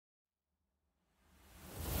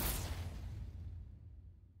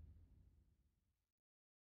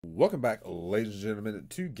Welcome back, ladies and gentlemen,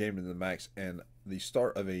 to Gaming to the Max and the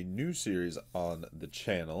start of a new series on the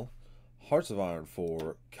channel, Hearts of Iron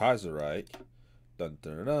 4 Kaiserreich, dun,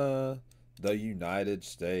 dun, dun, dun, the United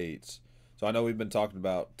States. So I know we've been talking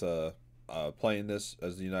about playing this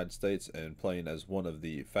as the United States and playing as one of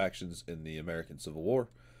the factions in the American Civil War,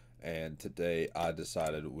 and today I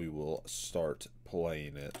decided we will start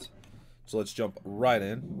playing it. So let's jump right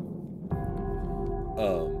in.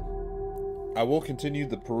 I will continue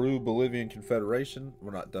the Peru-Bolivian Confederation.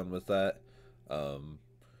 We're not done with that. I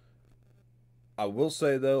will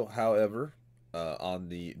say, though, however, on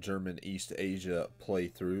the German East Asia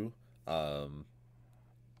playthrough, I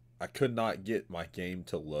could not get my game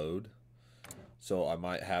to load. So I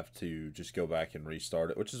might have to just go back and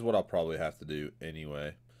restart it, which is what I'll probably have to do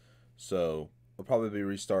anyway. So I'll probably be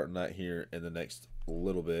restarting that here in the next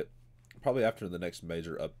little bit. Probably after the next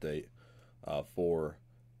major update for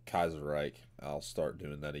Kaiserreich, I'll start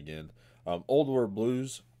doing that again. Old War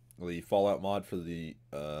Blues, the Fallout mod for the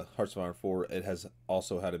Hearts of Iron 4, it has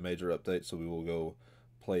also had a major update, so we will go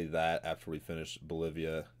play that after we finish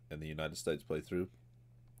Bolivia and the United States playthrough.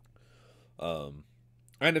 And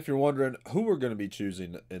if you're wondering who we're going to be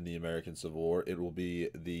choosing in the American Civil War, it will be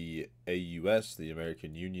the AUS, the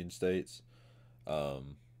American Union States. They're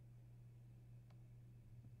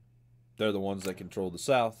the ones that control the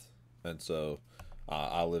South, and so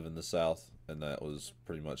I live in the South, and that was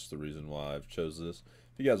pretty much the reason why I've chose this.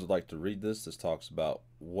 If you guys would like to read this, this talks about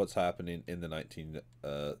what's happening in the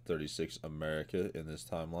 1936 America in this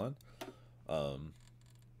timeline. And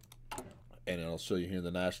it'll show you here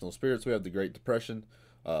the national spirits. We have the Great Depression,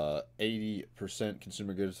 80%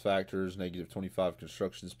 consumer goods factors, -25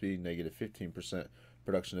 construction speed, -15%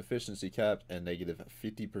 production efficiency cap, and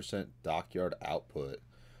 -50% dockyard output.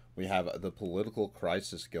 We have the political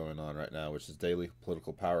crisis going on right now, which is daily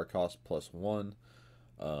political power cost +1,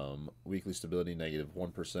 weekly stability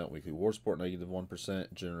 -1%, weekly war support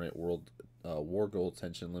 -1%, generate world war goal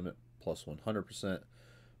tension limit +100%,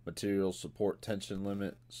 material support tension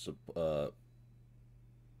limit,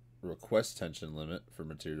 request tension limit for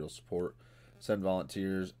material support, send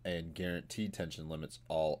volunteers, and guaranteed tension limits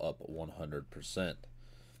all up 100%.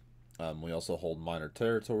 We also hold minor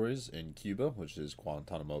territories in Cuba, which is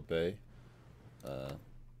Guantanamo Bay.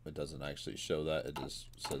 It doesn't actually show that, it just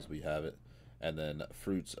says we have it. And then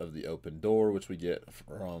fruits of the open door, which we get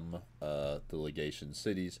from the legation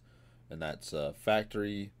cities, and that's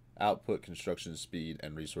factory output, construction speed,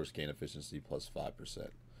 and resource gain efficiency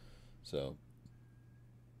 +5%. So,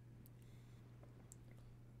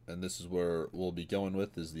 and this is where we'll be going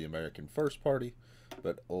with, is the American First Party.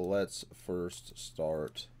 But let's first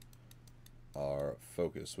start our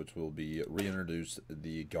focus, which will be reintroduce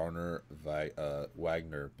the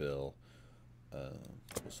Garner-Wagner bill.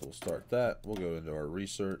 So we'll start that. We'll go into our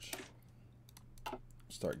research,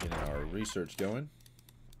 start getting our research going.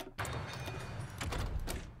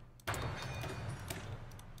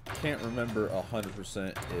 Can't remember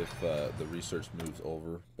 100% if the research moves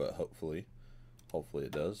over, but hopefully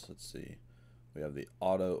it does. Let's see. We have the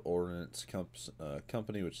Auto Ordnance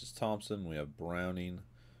Company, which is Thompson. We have Browning.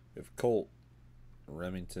 We have Colt,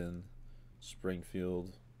 Remington,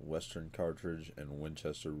 Springfield, Western Cartridge, and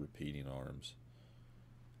Winchester repeating arms.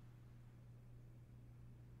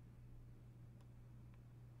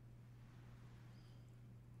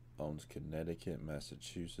 Owns Connecticut,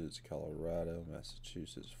 Massachusetts, Colorado,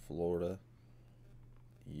 Massachusetts, Florida,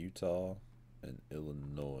 Utah, and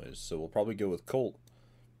Illinois. So we'll probably go with Colt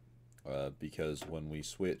because when we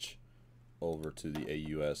switch over to the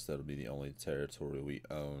AUS, that'll be the only territory we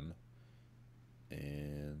own.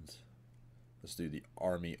 And let's do the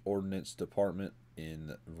Army Ordnance Department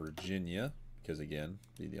in Virginia, because again,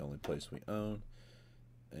 be the only place we own.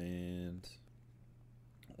 And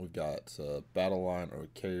we've got Battle Line or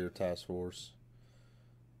Carrier Task Force,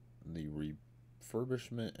 the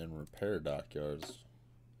Refurbishment and Repair Dockyards.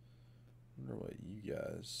 I wonder what you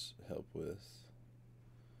guys help with.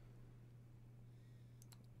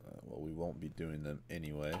 Well, we won't be doing them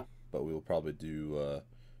anyway, but we will probably do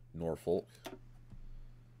Norfolk.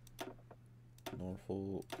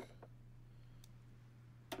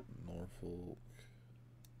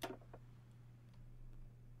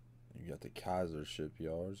 You got the Kaiser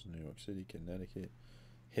Shipyards, New York City, Connecticut.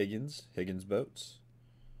 Higgins Boats.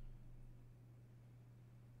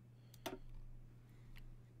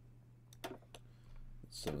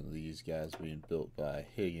 Some of these guys being built by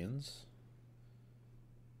Higgins.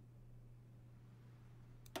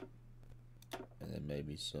 And then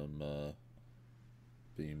maybe some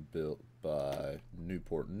being built by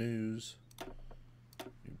Newport News,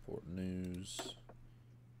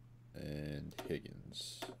 and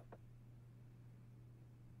Higgins.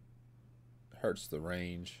 hurts the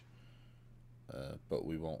range, but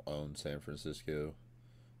we won't own San Francisco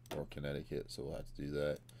or Connecticut, so we'll have to do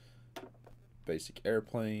that. Basic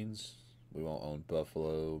airplanes, we won't own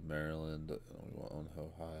Buffalo, Maryland, we won't own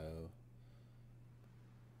Ohio.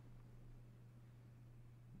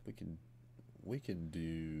 We can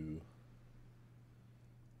do,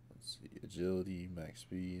 let's see, agility, max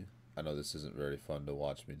speed. I know this isn't very fun to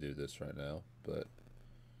watch me do this right now, but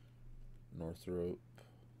Northrop,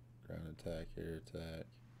 ground attack, air attack,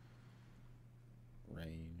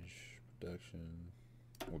 range, production.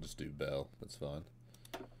 We'll just do Bell, that's fine.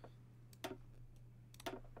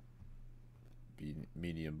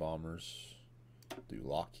 Medium bombers, do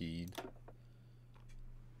Lockheed.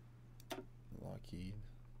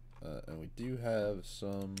 And we do have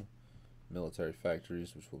some military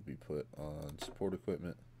factories which will be put on support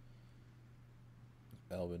equipment.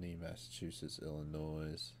 Albany, Massachusetts,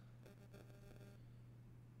 Illinois.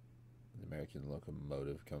 The American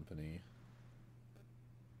Locomotive Company.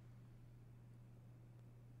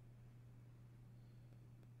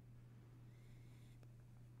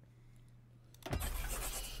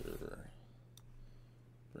 Sure.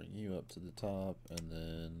 Bring you up to the top, and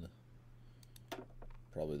then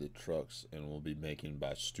probably the trucks, and we'll be making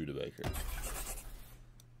by Studebaker.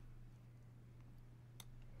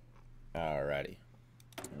 Alrighty.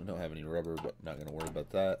 We don't have any rubber, but not going to worry about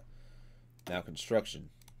that. Now construction.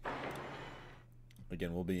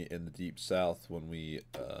 Again, we'll be in the deep south when we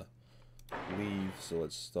leave, so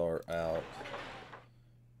let's start out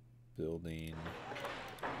building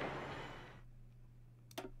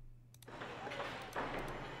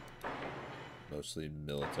mostly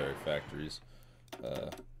military factories.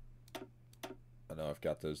 I know I've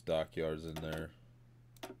got those dockyards in there.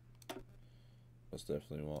 Most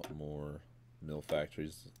definitely want more mill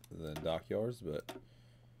factories than dockyards, but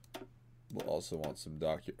we'll also want some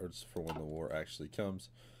dockyards for when the war actually comes.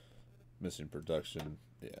 Missing production,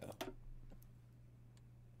 yeah.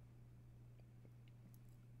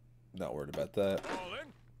 Not worried about that.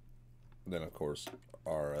 Then, of course,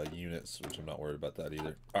 our units, which I'm not worried about that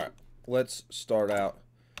either. Alright, let's start out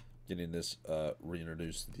getting this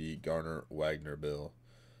reintroduced, the Garner-Wagner bill.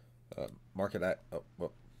 Market act. Oh,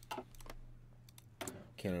 well.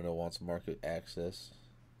 Canada wants market access,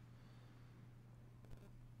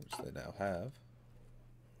 which they now have.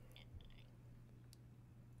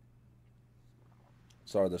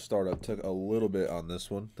 Sorry, the startup took a little bit on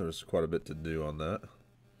this one. There's quite a bit to do on that.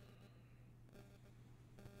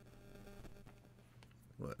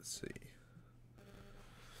 Let's see.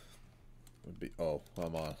 Would be, oh,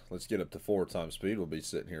 I'm on. Let's get up to 4 times speed. We'll be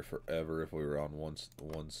sitting here forever if we were on one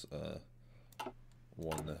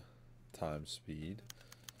time speed.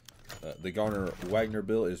 The Garner-Wagner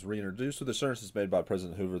bill is reintroduced with assurances made by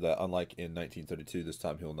President Hoover that, unlike in 1932, this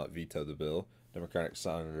time he will not veto the bill. Democratic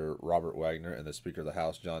Senator Robert Wagner and the Speaker of the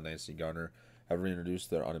House, John Nancy Garner, have reintroduced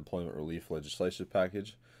their unemployment relief legislation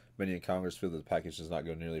package. Many in Congress feel that the package does not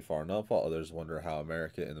go nearly far enough, while others wonder how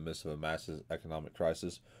America, in the midst of a massive economic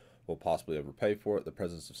crisis, will possibly ever pay for it. The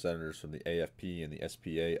presence of senators from the AFP and the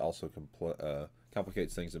SPA also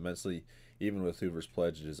complicates things immensely. Even with Hoover's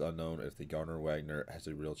pledge, it is unknown if the Garner-Wagner has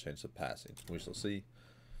a real chance of passing. We shall see.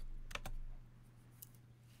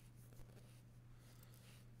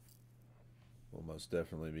 We'll most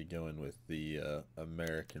definitely be going with the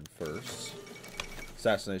American first.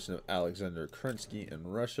 Assassination of Alexander Kerensky in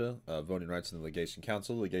Russia. Voting rights in the Legation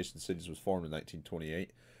Council. Legation Cities was formed in 1928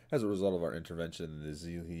 as a result of our intervention in the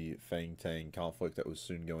Zili-Fangtang conflict that was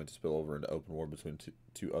soon going to spill over into open war between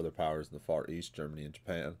two other powers in the Far East, Germany and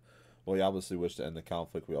Japan. While we obviously wish to end the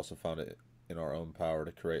conflict, we also found it in our own power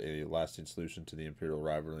to create a lasting solution to the imperial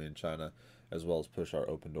rivalry in China, as well as push our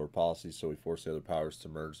open door policy, so we forced the other powers to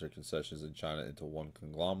merge their concessions in China into one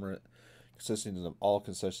conglomerate, consisting of all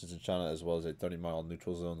concessions in China, as well as a 30-mile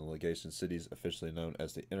neutral zone in the Legation Cities, officially known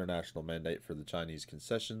as the International Mandate for the Chinese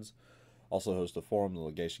Concessions. Also host a forum, the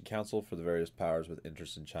Legation Council, for the various powers with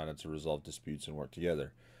interest in China to resolve disputes and work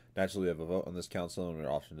together. Naturally, we have a vote on this council, and we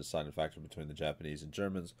are often a deciding factor between the Japanese and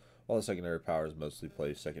Germans, while the secondary powers mostly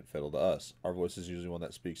play second fiddle to us. Our voice is usually one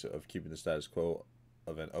that speaks of keeping the status quo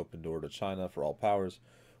of an open door to China for all powers,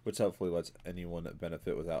 which hopefully lets anyone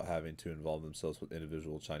benefit without having to involve themselves with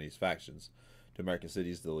individual Chinese factions. To American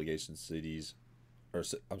cities, the Legation Cities,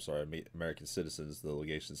 American citizens, the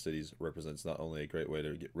Legation Cities represents not only a great way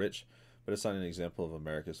to get rich, but a signing example of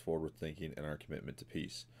America's forward thinking and our commitment to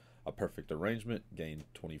peace. A perfect arrangement, gain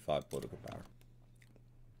 25 political power,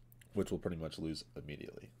 which will pretty much lose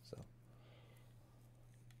immediately. So,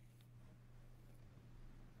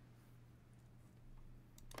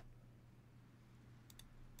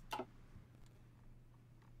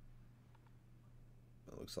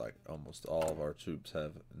 looks like almost all of our troops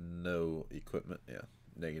have no equipment. Yeah,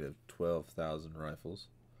 negative 12,000 rifles.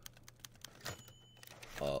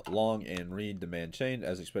 Long and Reed demand change.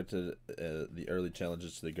 As expected, the early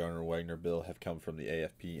challenges to the Garner-Wagner bill have come from the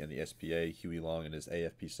AFP and the SPA. Huey Long and his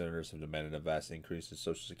AFP senators have demanded a vast increase in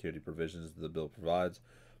Social Security provisions that the bill provides,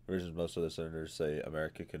 provisions most other senators say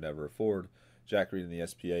America could never afford. Jack Reed and the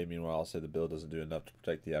SPA, meanwhile, say the bill doesn't do enough to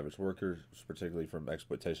protect the average worker, particularly from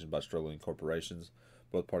exploitation by struggling corporations.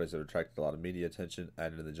 Both parties have attracted a lot of media attention,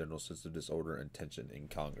 added to the general sense of disorder and tension in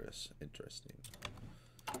Congress. Interesting.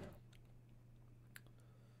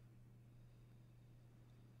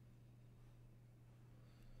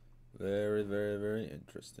 Very, very, very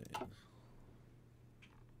interesting.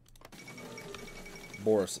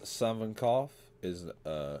 Boris Savinkov is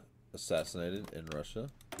assassinated in Russia.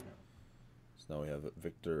 So now we have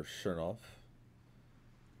Viktor Chernov.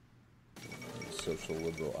 Social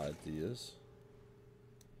liberal ideas.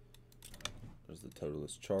 There's the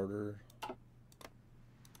Totalist Charter.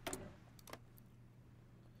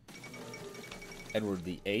 Edward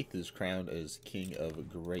VIII is crowned as King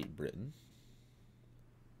of Great Britain.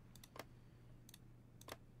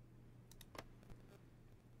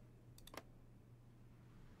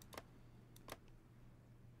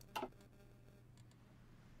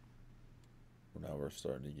 Now we're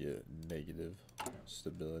starting to get negative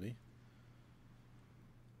stability.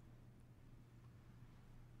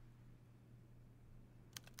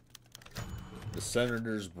 The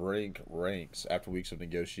senators break ranks. After weeks of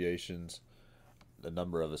negotiations, a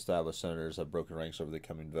number of established senators have broken ranks over the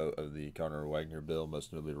coming vote of the Garner-Wagner bill,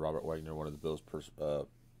 most notably Robert Wagner, one of the bill's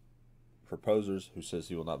proposers, who says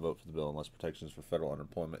he will not vote for the bill unless protections for federal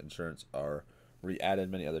unemployment insurance are re-added.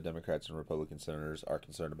 Many other Democrats and Republican senators are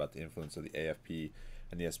concerned about the influence of the AFP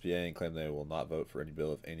and the SPA and claim they will not vote for any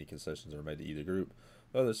bill if any concessions are made to either group.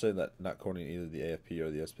 Others say that not courting either the AFP or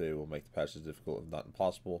the SPA will make the passage difficult, if not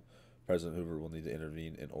impossible. President Hoover will need to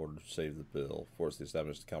intervene in order to save the bill, force the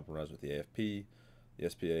establishment to compromise with the AFP, the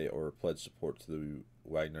SPA, or pledge support to the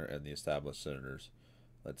Wagner and the established senators.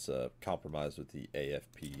 Let's compromise with the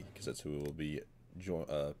AFP, because that's who we will be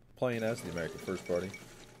playing as, the American First Party.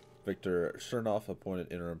 Viktor Chernov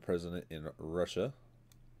appointed interim president in Russia.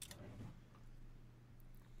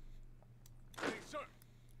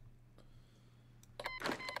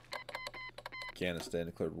 Afghanistan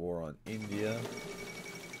declared war on India.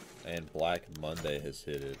 And Black Monday has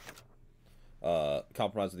hit it.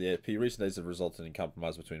 Compromise with the AFP. Recent days have resulted in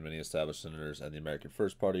compromise between many established senators and the American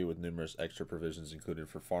First Party, with numerous extra provisions included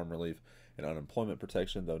for farm relief and unemployment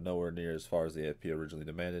protection, though nowhere near as far as the AFP originally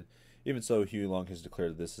demanded. Even so, Huey Long has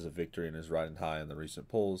declared this as a victory and is riding high in the recent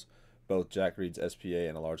polls. Both Jack Reed's SPA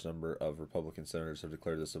and a large number of Republican senators have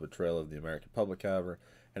declared this a betrayal of the American public, however,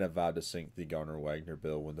 and have vowed to sink the Garner-Wagner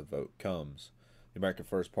bill when the vote comes. The American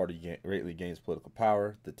First Party greatly gains political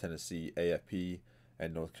power. The Tennessee AFP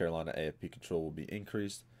and North Carolina AFP control will be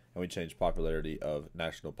increased, and we change popularity of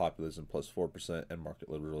national populism plus 4% and market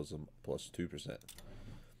liberalism plus 2%.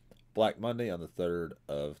 Black Monday on the 3rd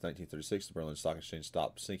of 1936, the Berlin Stock Exchange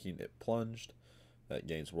stopped sinking, it plunged. That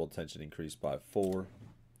gains world tension increased by 4,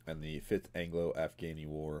 and the 5th Anglo-Afghani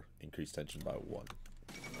War increased tension by 1.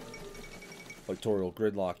 Electoral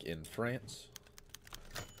gridlock in France.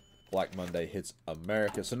 Black Monday hits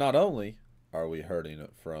America. So not only are we hurting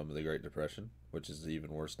from the Great Depression, which is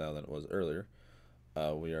even worse now than it was earlier,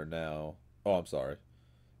 we are now... Oh, I'm sorry.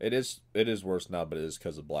 It is worse now, but it is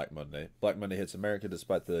because of Black Monday. Black Monday hits America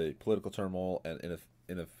despite the political turmoil and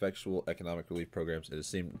ineffectual economic relief programs. It has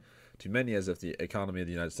seemed to many as if the economy of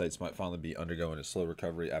the United States might finally be undergoing a slow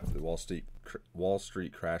recovery after the Wall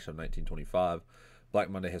Street crash of 1925. Black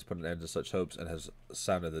Monday has put an end to such hopes and has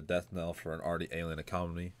sounded the death knell for an already ailing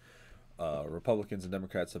economy. Republicans and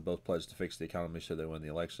Democrats have both pledged to fix the economy should they win the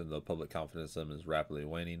election, though public confidence in them is rapidly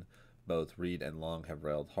waning. Both Reed and Long have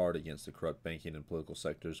railed hard against the corrupt banking and political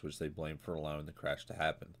sectors, which they blame for allowing the crash to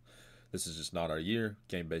happen. This is just not our year.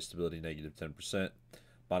 Gain-based stability negative 10%.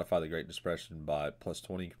 Modify the Great Depression by plus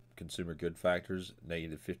 20 consumer good factors,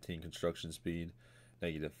 negative 15 construction speed,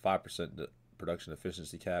 negative 5% production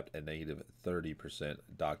efficiency capped, and negative 30%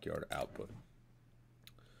 dockyard output.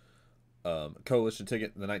 Coalition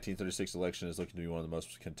ticket in the 1936 election is looking to be one of the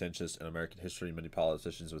most contentious in American history. Many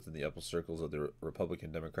politicians within the upper circles of the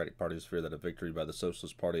Republican Democratic parties fear that a victory by the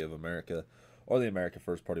Socialist Party of America or the American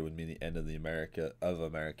First Party would mean the end of America and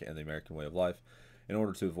the American way of life. In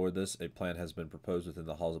order to avoid this, a plan has been proposed within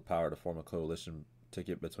the halls of power to form a coalition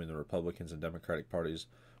ticket between the Republicans and Democratic parties,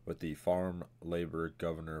 with the farm labor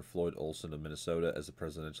governor Floyd Olson of Minnesota as the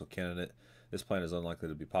presidential candidate. This plan is unlikely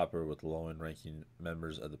to be popular with low-ranking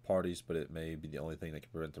members of the parties, but it may be the only thing that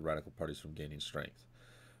can prevent the radical parties from gaining strength.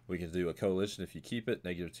 We can do a coalition if you keep it,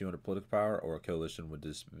 negative 200 political power, or a coalition would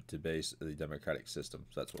debase the democratic system.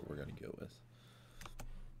 So that's what we're going to go with.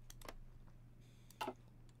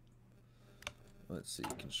 Let's see,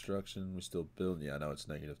 construction, we still building. Yeah, I know it's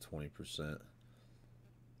negative 20%.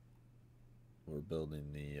 We're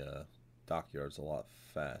building the dockyards a lot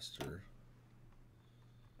faster.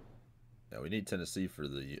 Now we need Tennessee for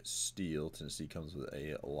the steel. Tennessee comes with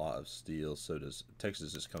a lot of steel. So does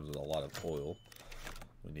Texas. Just comes with a lot of oil.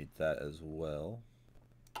 We need that as well.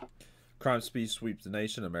 Crime speed sweeps the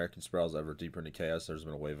nation. American spirals ever deeper into chaos. There's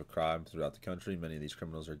been a wave of crime throughout the country. Many of these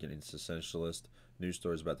criminals are getting sensationalist news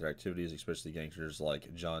stories about their activities, especially gangsters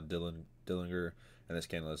like John Dillinger and the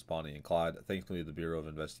scandalous Bonnie and Clyde. Thankfully, the Bureau of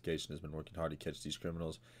Investigation has been working hard to catch these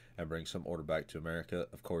criminals and bring some order back to America.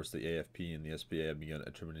 Of course, the AFP and the SBA have begun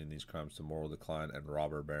attributing these crimes to moral decline and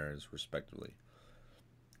robber barons, respectively.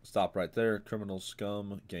 Stop right there. Criminal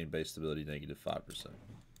scum gain base stability negative 5%.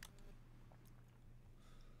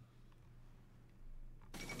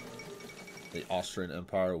 The Austrian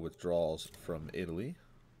Empire withdraws from Italy.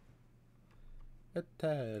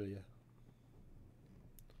 Italia.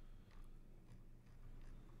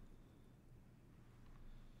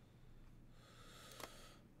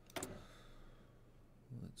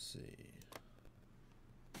 Let's see.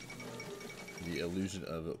 The illusion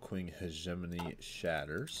of Queen hegemony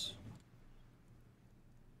shatters.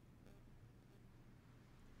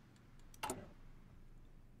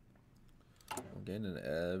 We're gaining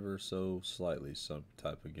ever so slightly some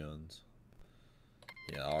type of guns.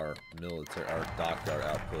 Yeah, our dockyard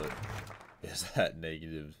output is at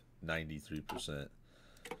negative 93%.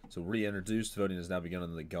 So reintroduced voting has now begun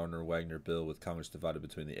on the Gardner-Wagner bill, with Congress divided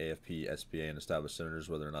between the AFP, SBA, and established senators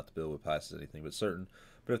whether or not the bill would pass is anything but certain.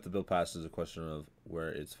 But if the bill passes, a question of where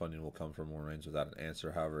its funding will come from remains without an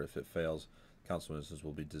answer. However, if it fails, consequences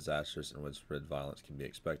will be disastrous and widespread violence can be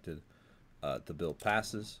expected. The bill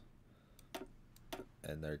passes,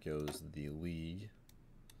 and there goes the League.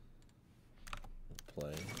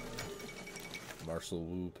 Play. Marshall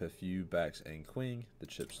Wu Pefeu backs Ang Quing. The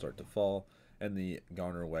chips start to fall, and the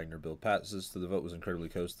Garner-Wagner bill passes. So the vote was incredibly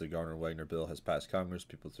close. The Garner-Wagner bill has passed Congress.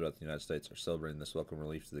 People throughout the United States are celebrating this welcome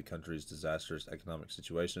relief to the country's disastrous economic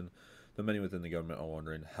situation, though many within the government are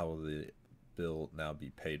wondering how will the bill now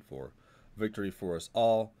be paid for. Victory for us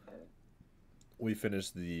all. We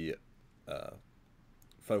finished the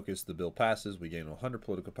focus. The bill passes. We gain 100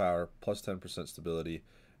 political power, plus 10% stability,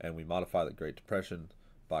 and we modify the Great Depression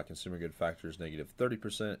by consumer good factors negative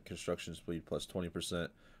 30%, construction speed plus 20%,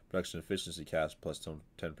 production efficiency cash plus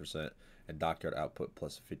 10%, and dockyard output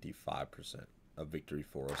plus 55%. A victory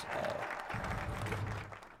for us all.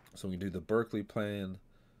 So we can do the Berkeley plan.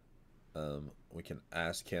 We can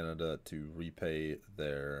ask Canada to repay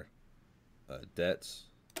their debts.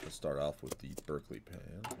 Let's start off with the Berkeley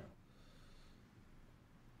plan.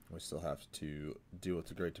 We still have to deal with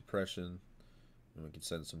the Great Depression. And we can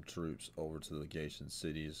send some troops over to the legation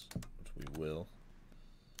cities, which we will.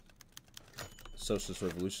 Socialist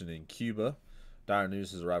revolution in Cuba. Dire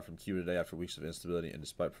news has arrived from Cuba today after weeks of instability, and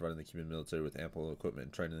despite providing the Cuban military with ample equipment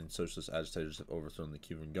and training, socialist agitators have overthrown the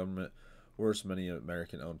Cuban government. Worse, many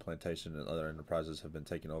American-owned plantations and other enterprises have been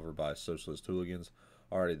taken over by socialist hooligans.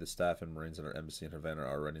 Already, the staff and Marines at our embassy in Havana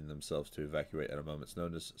are readying themselves to evacuate at a moment's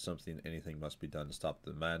notice. Anything must be done to stop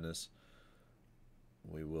the madness.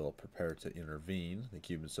 We will prepare to intervene. The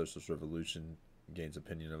Cuban Socialist Revolution gains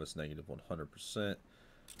opinion of us negative 100%.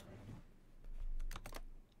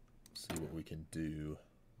 See what we can do.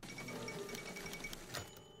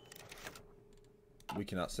 We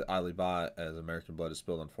cannot sit idly by as American blood is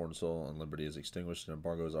spilled on foreign soil and liberty is extinguished. An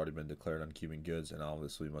embargo has already been declared on Cuban goods, and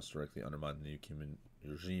obviously we must directly undermine the new Cuban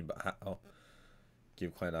regime. But how?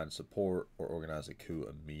 Give clandestine support or organize a coup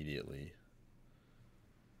immediately.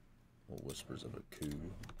 Well, whispers of a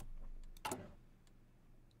coup.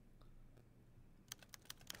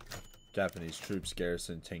 Japanese troops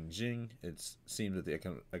garrison Tianjin. It seems that the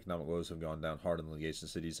economic woes have gone down hard in the legation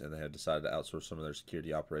cities, and they have decided to outsource some of their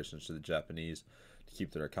security operations to the Japanese to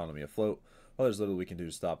keep their economy afloat. While there's little we can do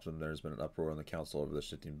to stop them, there's been an uproar in the council over the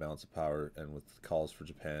shifting balance of power, and with calls for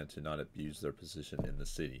Japan to not abuse their position in the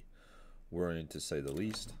city. Worrying, to say the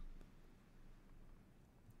least.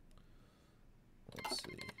 Let's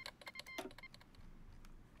see.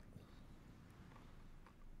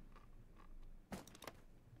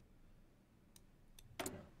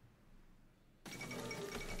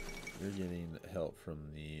 You're getting help from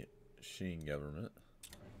the Shing government.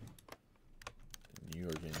 And you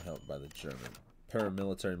are getting help by the German.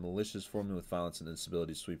 Paramilitary militias forming with violence and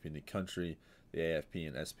instability sweeping the country. The AFP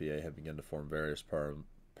and SPA have begun to form various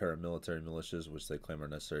paramilitary militias, which they claim are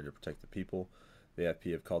necessary to protect the people. The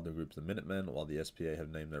AFP have called their group the Minutemen, while the SPA have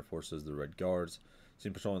named their forces the Red Guards.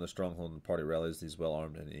 Seen patrolling the stronghold and party rallies, these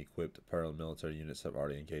well-armed and equipped paramilitary units have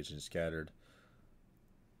already engaged and scattered.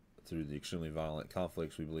 Through the extremely violent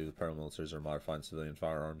conflicts, we believe the paramilitaries are modifying civilian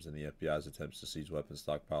firearms, and the FBI's attempts to seize weapons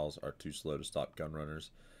stockpiles are too slow to stop gun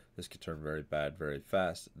runners. This could turn very bad very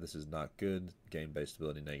fast. This is not good. Game-based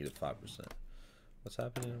stability negative 5%. What's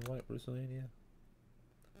happening in White Lithuania?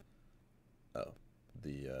 Oh,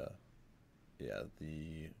 the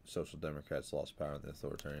Social Democrats lost power in the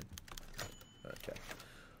authoritarian. Okay.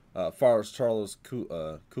 Charles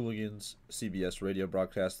Cooligan's CBS radio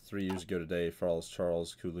broadcast 3 years ago today.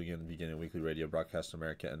 Charles Cooligan began a weekly radio broadcast in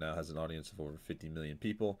America and now has an audience of over 50 million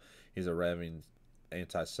people. He's a raving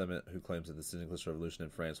anti-Semite who claims that the Syndicalist revolution in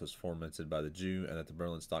France was fomented by the Jew and that the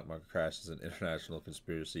Berlin stock market crash is an international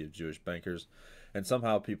conspiracy of Jewish bankers. And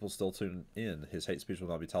somehow people still tune in. His hate speech will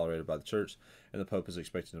not be tolerated by the church, and the Pope is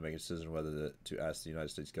expecting to make a decision whether to ask the United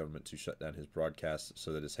States government to shut down his broadcasts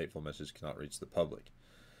so that his hateful message cannot reach the public.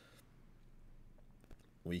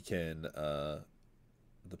 We can, the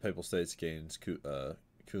Papal States gains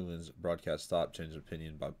Coolin's broadcast stop, change of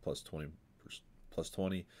opinion by plus 20,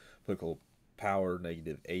 political power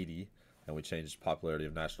negative 80, and we changed popularity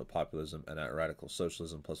of national populism and at radical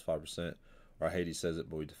socialism plus 5%. Or Haiti says it,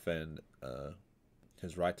 but we defend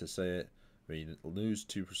his right to say it. We lose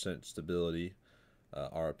 2% stability.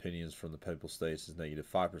 Our opinions from the Papal States is negative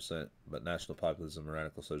 5%, but national populism and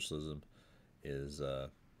radical socialism is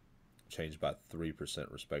changed by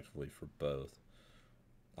 3% respectively for both.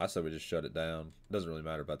 I say we just shut it down. It doesn't really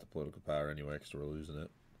matter about the political power anyway because we're losing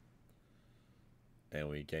it. And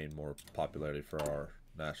we gain more popularity for our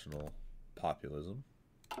national populism.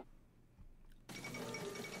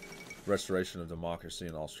 Restoration of democracy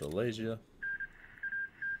in Australasia.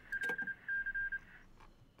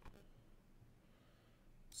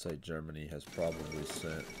 Say Germany has probably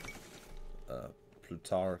sent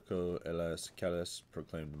Plutarco Elias Calles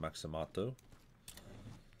proclaimed Maximato.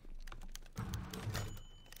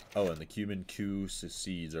 Oh, and the Cuban coup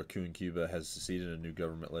secedes. Our coup in Cuba has seceded, and a new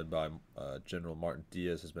government led by General Martin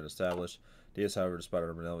Diaz has been established. Diaz, however, despite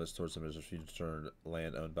our benevolence towards him, has refused to turn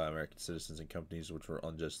land owned by American citizens and companies which were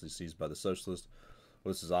unjustly seized by the socialists.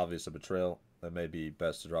 Well, this is obvious a betrayal. It may be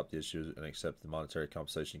best to drop the issue and accept the monetary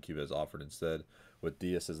compensation Cuba has offered instead. With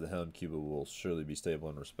Diaz as the helm, Cuba will surely be stable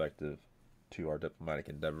and respective to our diplomatic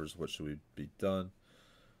endeavors. What should we be done?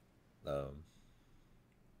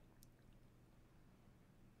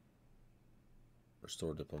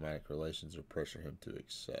 Restore diplomatic relations or pressure him to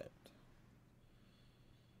accept.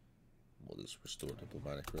 We'll just restore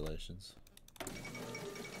diplomatic relations.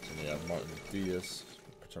 So we have Martin Diaz,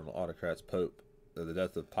 paternal autocrats, Pope, the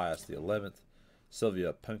death of Pius XI,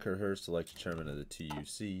 Sylvia Pankhurst, elected chairman of the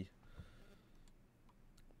TUC.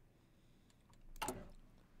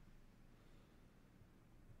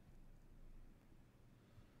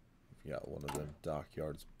 We've got one of them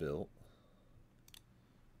dockyards built.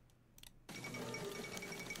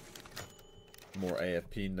 More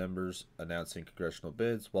AFP members announcing congressional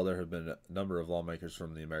bids. While there have been a number of lawmakers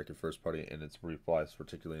from the American First Party in its brief lives,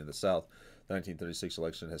 particularly in the South, the 1936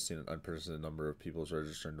 election has seen an unprecedented number of people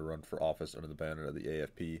registering to run for office under the banner of the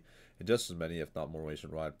AFP, and just as many, if not more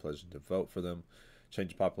nationwide, pledging to vote for them.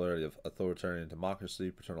 Change the popularity of authoritarian democracy,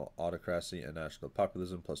 paternal autocracy, and national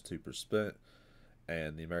populism plus 2%,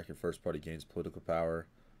 and the American First Party gains political power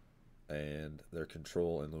and their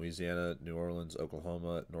control in Louisiana, New Orleans,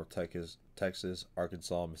 Oklahoma, North Texas,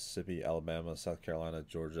 Arkansas, Mississippi, Alabama, South Carolina,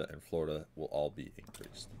 Georgia, and Florida will all be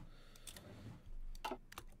increased.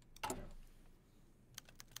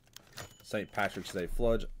 St. Patrick's Day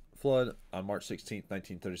flood on March 16,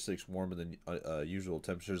 1936, warmer than usual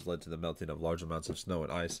temperatures led to the melting of large amounts of snow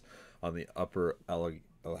and ice on the upper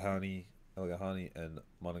Allegheny and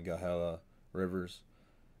Monongahela rivers.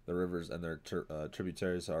 The rivers and their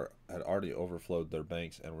tributaries had already overflowed their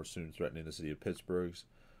banks and were soon threatening the city of Pittsburgh.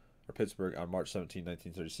 On March 17,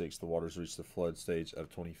 1936, the waters reached the flood stage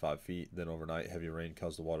of 25 feet. Then overnight, heavy rain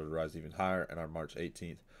caused the water to rise even higher, and on March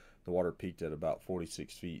 18th, the water peaked at about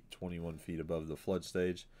 46 feet, 21 feet above the flood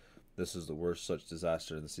stage. This is the worst such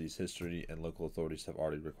disaster in the city's history, and local authorities have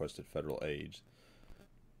already requested federal aid.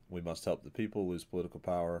 We must help the people lose political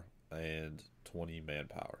power and 20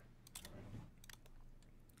 manpower.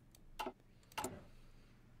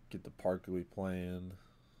 Get the Parkley Plan.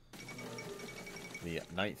 The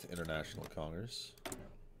 9th International Congress.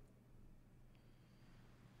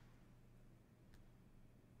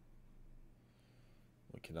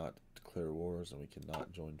 We cannot declare wars and we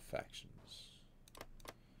cannot join factions.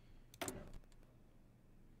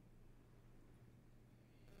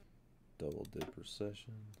 Double dipper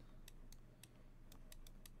session.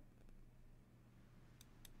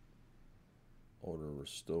 Order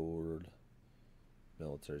restored.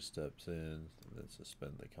 Military steps in, and then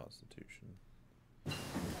suspend the Constitution.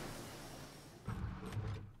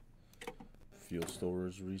 Fuel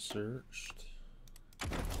storage researched.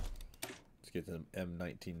 Let's get the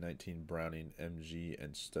M1919 Browning MG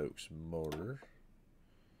and Stokes mortar.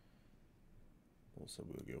 Also,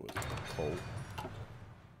 we'll go with Colt.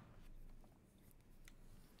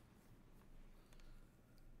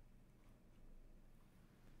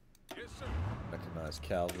 Yes, sir. Mechanized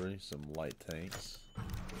cavalry, some light tanks.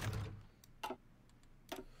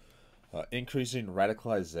 Increasing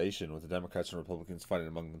radicalization with the Democrats and Republicans fighting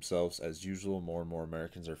among themselves. As usual, more and more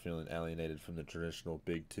Americans are feeling alienated from the traditional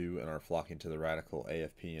Big Two and are flocking to the radical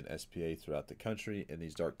AFP and SPA throughout the country. In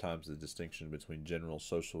these dark times, the distinction between general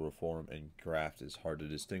social reform and graft is hard to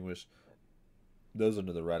distinguish. Those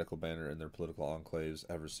under the radical banner and their political enclaves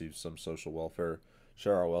have received some social welfare,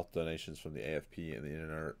 share our wealth donations from the AFP and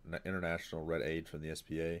the international red aid from the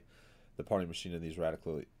SPA. The party machine of these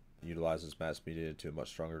radical utilizes mass media to a much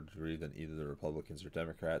stronger degree than either the Republicans or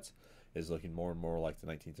Democrats. It is looking more and more like the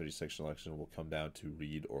 1936 election will come down to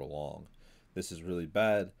Reed or Long. This is really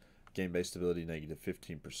bad. Game-based stability, negative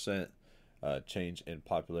 15%. Change in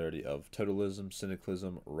popularity of totalism,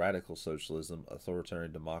 syndicalism, radical socialism,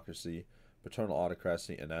 authoritarian democracy, paternal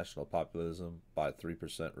autocracy, and national populism by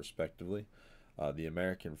 3% respectively. The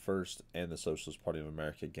American First and the Socialist Party of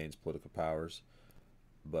America gains political powers,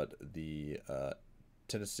 but the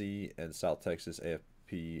Tennessee and South Texas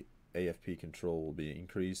AFP control will be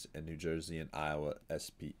increased, and New Jersey and Iowa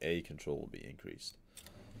SPA control will be increased.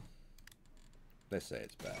 They say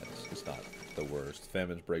it's bad. It's not the worst.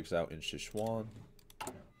 Famine breaks out in Sichuan.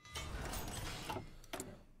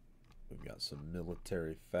 We've got some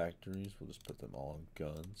military factories. We'll just put them all on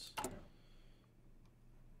guns.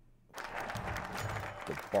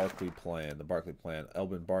 The Barkley Plan. The Barkley Plan.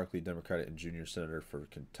 Elvin Barkley, Democratic and junior senator for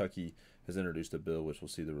Kentucky, has introduced a bill which will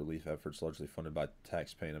see the relief efforts largely funded by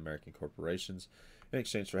tax-paying American corporations in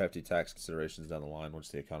exchange for hefty tax considerations down the line once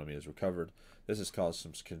the economy has recovered. This has caused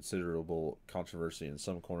some considerable controversy in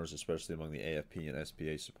some corners, especially among the AFP and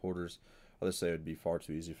SPA supporters. Others say it would be far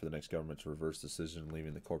too easy for the next government to reverse the decision,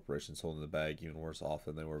 leaving the corporations holding the bag even worse off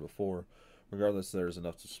than they were before. Regardless, there is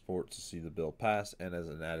enough to support to see the bill pass, and as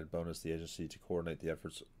an added bonus, the agency to coordinate the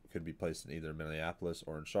efforts could be placed in either Minneapolis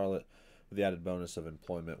or in Charlotte, with the added bonus of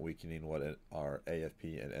employment weakening what are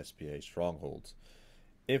AFP and SPA strongholds.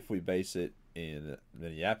 If we base it in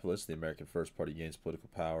Minneapolis, the American First Party gains political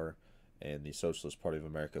power, and the Socialist Party of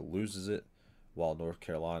America loses it, while North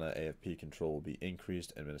Carolina AFP control will be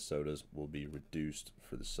increased and Minnesota's will be reduced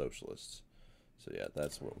for the Socialists. So yeah,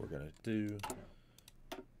 that's what we're going to do.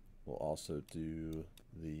 We'll also do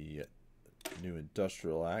the new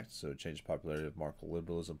Industrial Act, so change the popularity of Market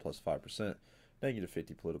liberalism plus 5%, negative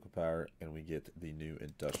 50 political power, and we get the new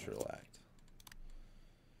Industrial Act.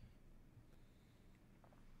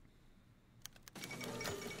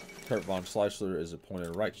 Kurt von Schleicher is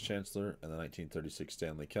appointed Reichschancellor in the 1936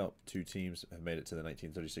 Stanley Cup. Two teams have made it to the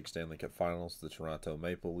 1936 Stanley Cup Finals, the Toronto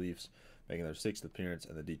Maple Leafs making their 6th appearance,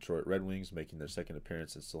 and the Detroit Red Wings making their 2nd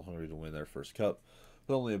appearance and still hungry to win their first cup.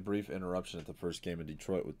 With only a brief interruption at the first game in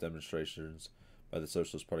Detroit with demonstrations by the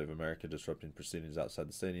Socialist Party of America disrupting proceedings outside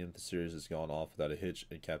the stadium, the series has gone off without a hitch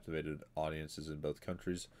and captivated audiences in both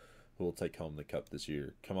countries, who will take home the cup this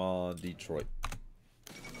year. Come on, Detroit.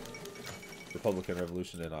 Republican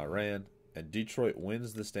Revolution in Iran, and Detroit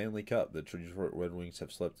wins the Stanley Cup. The Detroit Red Wings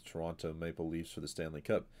have swept the Toronto Maple Leafs for the Stanley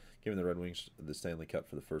Cup, giving the Red Wings the Stanley Cup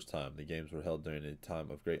for the first time. The games were held during a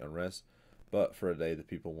time of great unrest, but for a day the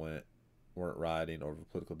people weren't rioting over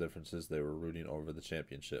political differences, they were rooting over the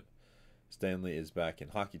championship. Stanley is back in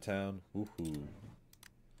Hockeytown. Woohoo.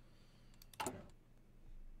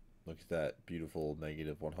 Look at that beautiful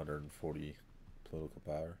negative 140 political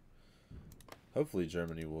power. Hopefully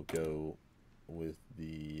Germany will go with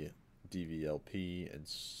the DVLP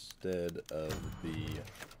instead of the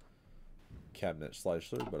Cabinet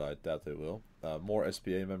Schleicher, but I doubt they will. More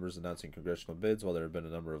SPA members announcing congressional bids. While there have been a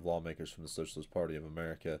number of lawmakers from the Socialist Party of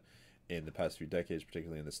America in the past few decades,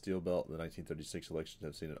 particularly in the Steel Belt, the 1936 elections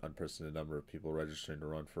have seen an unprecedented number of people registering to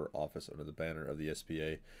run for office under the banner of the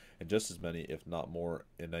SPA, and just as many, if not more,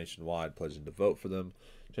 nationwide pledging to vote for them.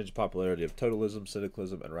 Change the popularity of totalism,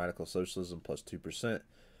 syndicalism, and radical socialism plus 2%.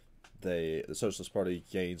 The Socialist Party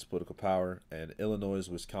gains political power, and Illinois,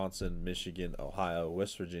 Wisconsin, Michigan, Ohio,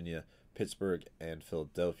 West Virginia, Pittsburgh, and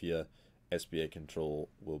Philadelphia SBA control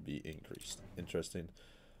will be increased. Interesting.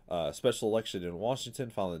 Special election in Washington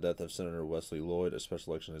following the death of Senator Wesley Lloyd. A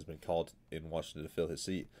special election has been called in Washington to fill his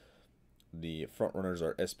seat. The frontrunners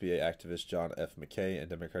are SBA activist John F. McKay and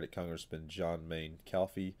Democratic Congressman John Main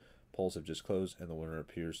Calfee. polls have just closed, and the winner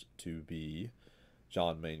appears to be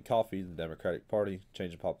John Main Coffee, the Democratic Party.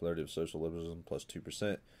 Change in popularity of social liberalism plus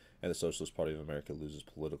 2%, and the Socialist Party of America loses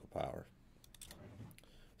political power.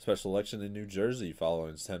 Special election in New Jersey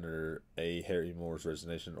following Senator A. Harry Moore's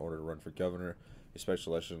resignation in order to run for governor. A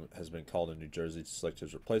special election has been called in New Jersey to select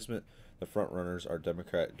his replacement. The front-runners are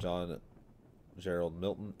Democrat John Gerald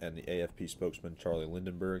Milton and the AFP spokesman Charlie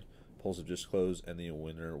Lindenberg. Polls have just closed, and the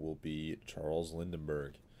winner will be Charles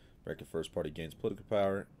Lindenberg. America First Party gains political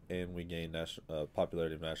power, and we gain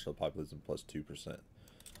popularity of national populism plus 2%.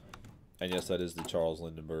 And yes, that is the Charles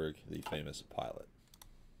Lindenberg, the famous pilot.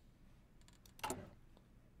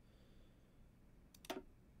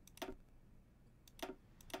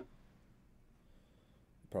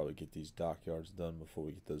 Probably get these dockyards done before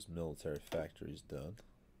we get those military factories done.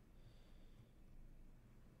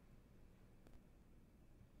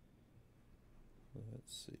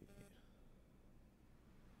 Let's see.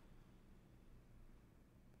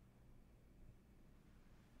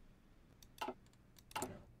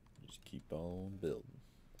 Just keep on building.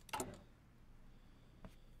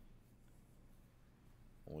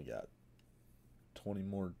 We got 20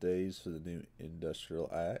 more days for the new Industrial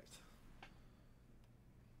Act.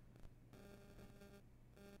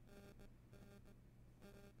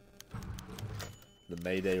 The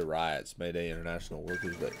May Day riots, May Day International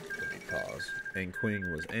Workers' Day cause. And Queen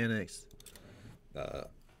was annexed.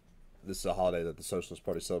 This is a holiday that the Socialist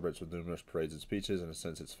Party celebrates with numerous parades and speeches, and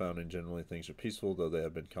since its founding, generally things are peaceful, though there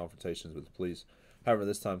have been confrontations with the police. However,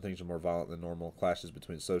 this time things are more violent than normal. Clashes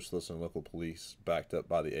between socialists and local police, backed up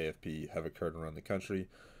by the AFP, have occurred around the country.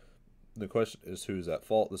 The question is, who is at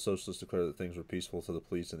fault? The socialists declare that things were peaceful till the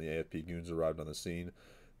police and the AFP goons arrived on the scene.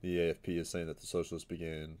 The AFP is saying that the socialists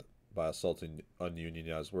began by assaulting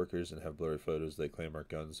ununionized workers and have blurry photos they claim are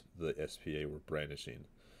guns the SPA were brandishing.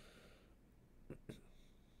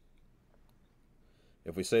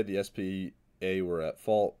 If we say the SPA were at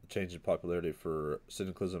fault, change in popularity for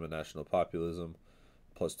syndicalism and national populism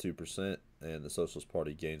plus 2%, and the Socialist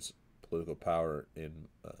Party gains political power in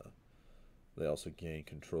they also gain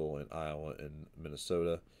control in Iowa and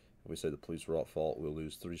Minnesota. If we say the police were at fault, we'll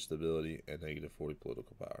lose 3 stability and negative 40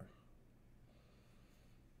 political power.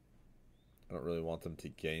 I don't really want them to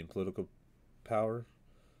gain political power,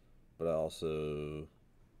 but I also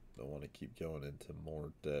don't want to keep going into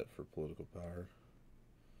more debt for political power.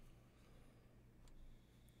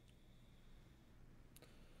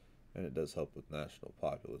 And it does help with national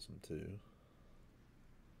populism too.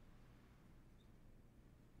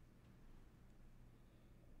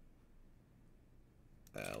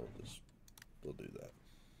 We'll do that.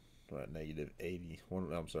 All right, negative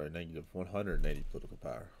 180 political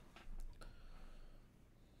power.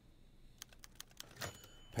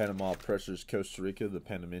 Panama pressures Costa Rica. The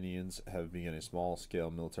Panamanians have begun a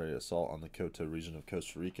small-scale military assault on the Coto region of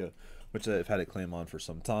Costa Rica, which they have had a claim on for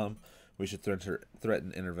some time. We should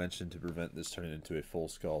threaten intervention to prevent this turning into a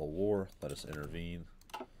full-scale war. Let us intervene.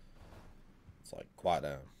 It's like, quiet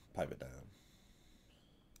down. Pipe it down.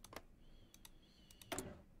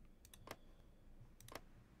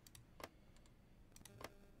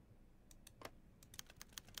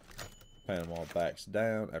 Panama backs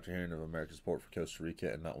down after hearing of America's support for Costa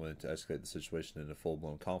Rica and not willing to escalate the situation into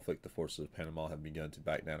full-blown conflict. The forces of Panama have begun to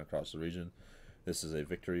back down across the region. This is a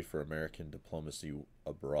victory for American diplomacy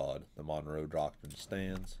abroad. The Monroe Doctrine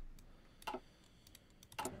stands.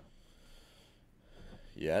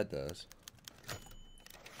 Yeah, it does.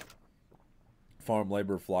 Farm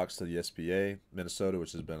labor flocks to the SPA. Minnesota,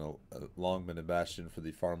 which has been long been a bastion for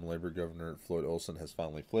the farm labor governor Floyd Olson, has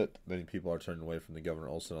finally flipped. Many people are turning away from the Governor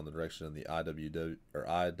Olson on the direction of the IWW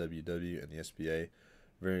and the SPA.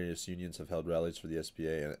 Various unions have held rallies for the SPA,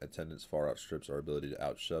 and attendance far outstrips our ability to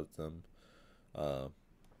outshove them.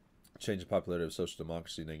 Change in popularity of social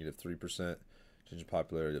democracy, negative 3%. Change in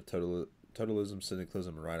popularity of totalism,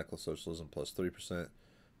 syndicalism, and radical socialism, plus 3%.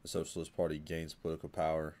 The Socialist Party gains political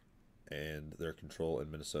power, and their control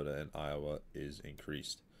in Minnesota and Iowa is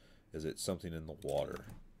increased. Is it something in the water?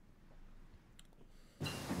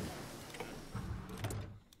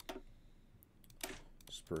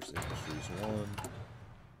 Disperse Industries 1.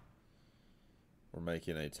 We're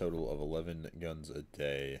making a total of 11 guns a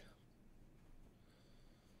day.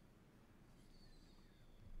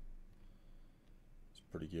 It's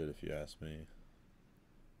pretty good if you ask me.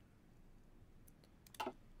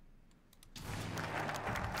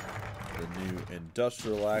 The new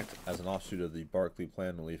Industrial Act, as an offshoot of the Barclay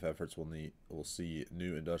Plan, relief efforts will see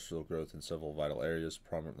new industrial growth in several vital areas,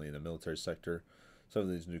 prominently in the military sector. Some of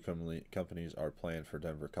these new companies are planned for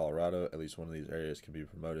Denver, Colorado. At least one of these areas can be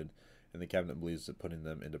promoted and the cabinet believes that putting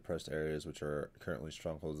them in depressed areas which are currently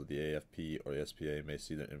strongholds of the AFP or the SPA may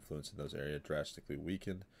see their influence in those areas drastically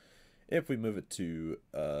weakened. If we move it to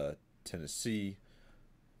Tennessee,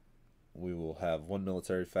 we will have one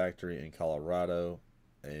military factory in Colorado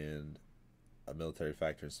and a military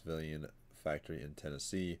factory and civilian factory in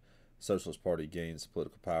Tennessee. Socialist Party gains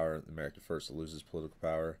political power. America First loses political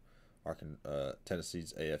power.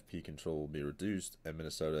 Tennessee's AFP control will be reduced, and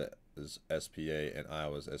Minnesota's SPA and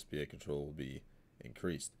Iowa's SPA control will be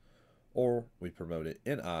increased. Or we promote it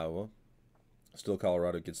in Iowa. Still,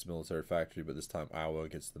 Colorado gets the military factory, but this time Iowa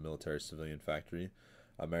gets the military civilian factory.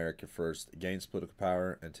 America First gains political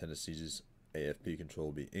power, and Tennessee's AFP control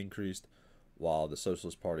will be increased, while the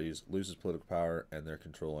Socialist Parties loses political power, and their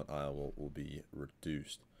control in Iowa will be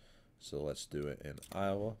reduced. So let's do it in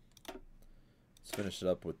Iowa. Let's finish it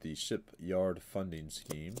up with the shipyard funding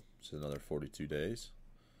scheme. It's another 42 days.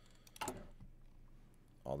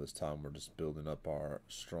 All this time we're just building up our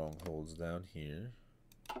strongholds down here.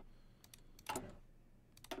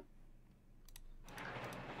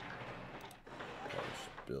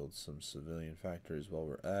 Build some civilian factories while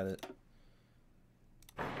we're at it.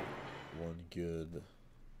 One good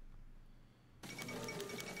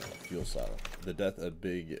fuel silo. The death of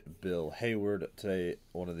Big Bill Hayward. Today,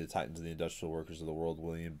 one of the titans of the industrial workers of the world,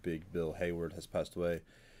 William Big Bill Hayward, has passed away.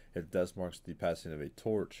 His death marks the passing of a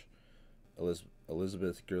torch.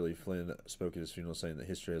 Elizabeth Gurley Flynn spoke at his funeral, saying that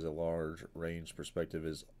history has a large-range perspective,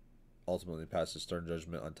 is ultimately passes stern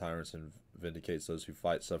judgment on tyrants and vindicates those who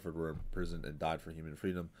fight, suffered, were imprisoned, and died for human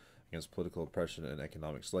freedom against political oppression and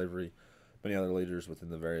economic slavery. Many other leaders within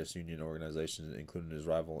the various union organizations, including his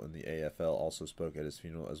rival in the AFL, also spoke at his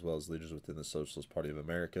funeral, as well as leaders within the Socialist Party of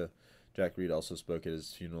America. Jack Reed also spoke at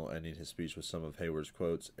his funeral, ending his speech with some of Hayward's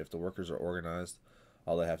quotes. "If the workers are organized,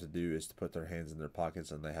 all they have to do is to put their hands in their pockets,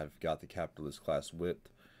 and they have got the capitalist class whipped.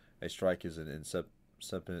 A strike is an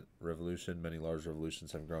incipient revolution. Many large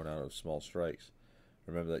revolutions have grown out of small strikes.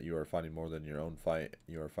 Remember that you are fighting more than your own fight.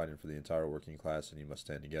 You are fighting for the entire working class, and you must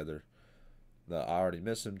stand together." I already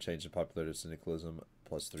miss him. Change the popularity of syndicalism,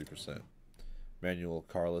 plus 3%. Manuel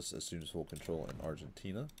Carlos assumes full control in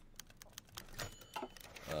Argentina.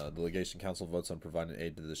 The Legation Council votes on providing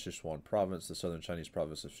aid to the Sichuan province. The southern Chinese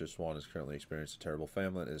province of Sichuan is currently experiencing a terrible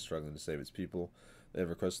famine and is struggling to save its people. They have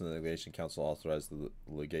requested the Legation Council authorize the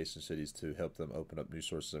legation cities to help them open up new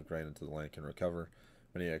sources of grain until the land can recover.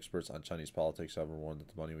 Many experts on Chinese politics, however, warn that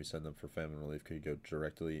the money we send them for famine relief could go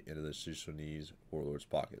directly into the Sichuanese warlords'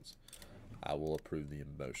 pockets. I will approve the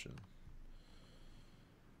motion.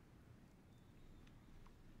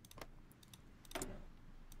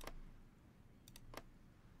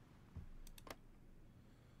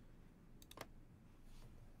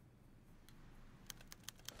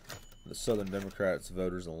 The Southern Democrats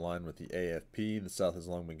voters align with the AFP. The South has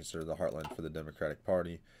long been considered the heartland for the Democratic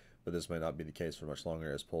Party, but this may not be the case for much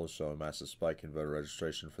longer, as polls show a massive spike in voter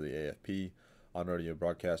registration for the AFP. On radio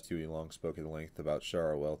broadcast, Huey Long spoke at length about share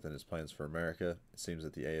our wealth and his plans for America. It seems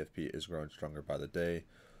that the AFP is growing stronger by the day.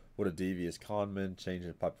 What a devious conman. Change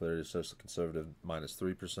in popularity of social conservative, minus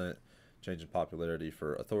 3%. Change in popularity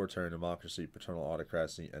for authoritarian democracy, paternal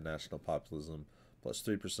autocracy, and national populism, plus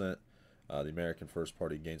 3%. The American First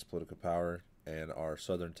Party gains political power, and our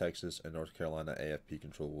southern Texas and North Carolina AFP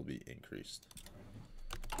control will be increased.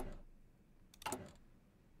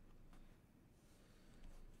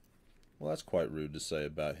 Well, that's quite rude to say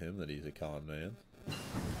about him, that he's a con man.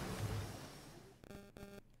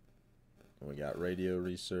 We got radio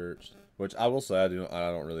research, which I will say I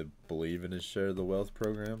don't really believe in his share of the wealth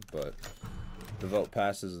program, but the vote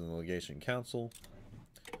passes in the Legation Council.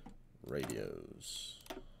 Radios.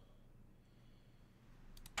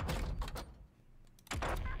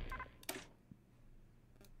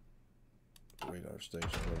 Radar station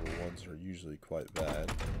level 1s are usually quite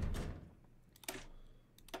bad.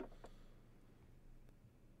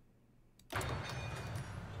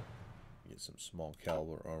 Get some small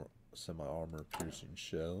caliber semi-armor piercing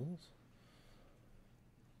shells.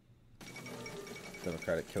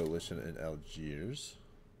 Democratic coalition in Algiers.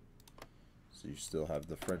 So you still have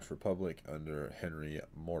the French Republic under Henry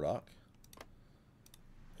Murdoch.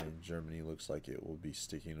 And Germany looks like it will be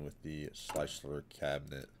sticking with the Schleicher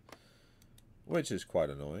cabinet, which is quite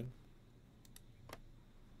annoying.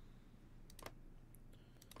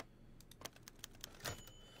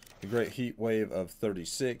 The Great Heat Wave of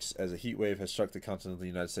 36. As a heat wave has struck the continent of the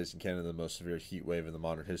United States and Canada, the most severe heat wave in the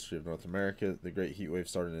modern history of North America. The Great Heat Wave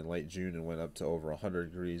started in late June and went up to over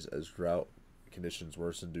 100 degrees as drought conditions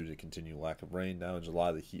worsened due to continued lack of rain. Now in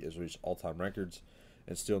July, the heat has reached all-time records,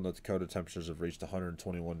 and still North Dakota temperatures have reached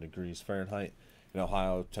 121 degrees Fahrenheit. In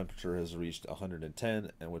Ohio, temperature has reached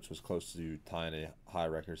 110, and which was close to tying a high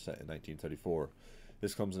record set in 1934.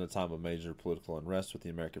 This comes in a time of major political unrest, with the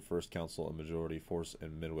American First Council a majority force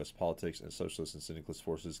in Midwest politics, and socialist and syndicalist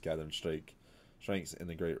forces gathering strengths in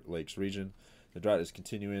the Great Lakes region. The drought is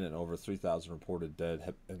continuing, and over 3,000 reported dead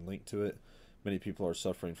have been linked to it. Many people are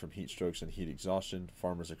suffering from heat strokes and heat exhaustion.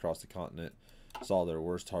 Farmers across the continent saw their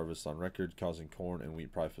worst harvest on record, causing corn and wheat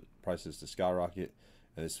prices to skyrocket,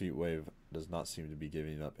 and this heat wave does not seem to be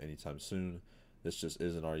giving up anytime soon. This just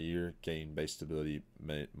isn't our year. Gain base stability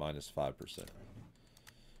minus 5%.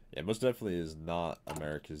 Yeah, most definitely is not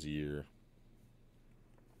America's year.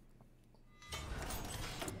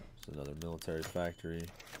 It's another military factory.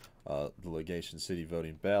 The Legation City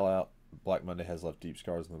voting bailout. Black Monday has left deep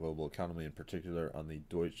scars in the global economy, in particular on the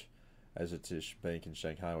Deutsche Asiatische Bank in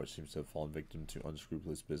Shanghai, which seems to have fallen victim to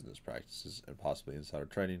unscrupulous business practices and possibly insider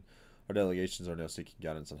trading. Our delegations are now seeking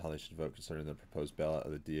guidance on how they should vote concerning the proposed bailout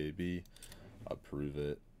of the DAB. Approve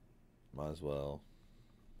it. Might as well.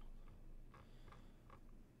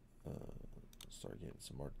 Start getting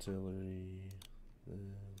some artillery.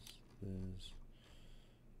 This.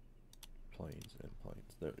 Planes and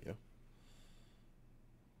planes. There we go.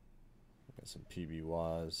 Got some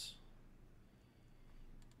PBYs.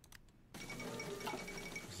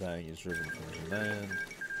 Zhang is driven from Japan.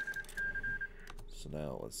 So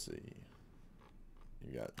now let's see.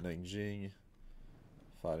 You got Nanjing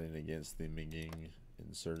fighting against the Minging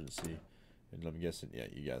insurgency. And I'm guessing, yeah,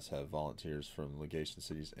 you guys have volunteers from legation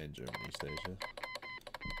cities and Germany, East Asia.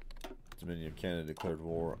 Dominion of Canada declared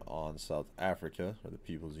war on South Africa, or the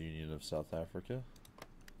People's Union of South Africa.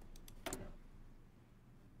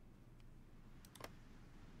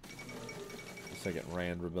 Second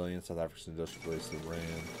Rand Rebellion, South Africa's industrial base, the Rand.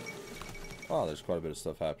 Wow, there's quite a bit of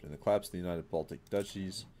stuff happening. The collapse of the United Baltic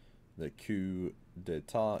Duchies, the coup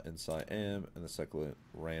d'etat in Siam, and the second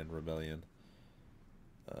Rand Rebellion.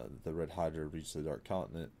 The Red Hydra reached the Dark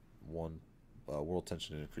Continent. World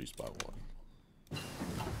tension increased by 1.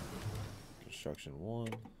 Construction 1.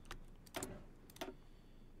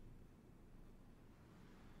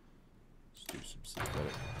 Let's do some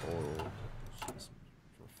synthetic oil. Some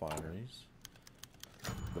refineries.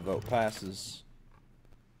 The vote passes.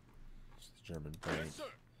 It's the German bank. Yes,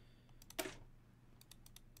 sir.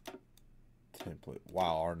 Template.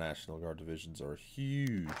 Wow, our National Guard divisions are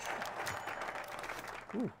huge.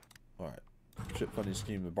 Alright. Ship funding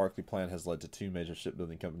scheme. The Barclay Plan has led to 2 major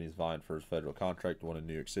shipbuilding companies vying for a federal contract, one in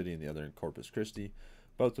New York City and the other in Corpus Christi.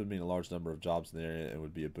 Both would mean a large number of jobs in the area and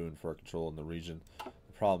would be a boon for our control in the region.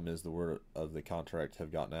 The problem is the word of the contract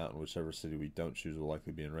have gotten out, and whichever city we don't choose will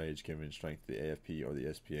likely be enraged, giving strength to the AFP or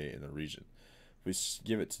the SPA in the region. If we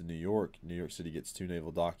give it to New York City gets 2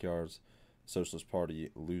 naval dockyards. The Socialist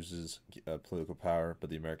Party loses political power, but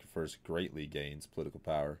the American First greatly gains political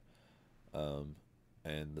power.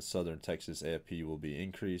 And the Southern Texas AFP will be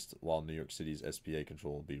increased, while New York City's SPA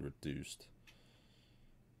control will be reduced.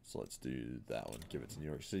 So let's do that one. Give it to New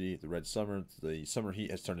York City. The summer heat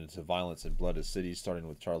has turned into violence and blood as cities, starting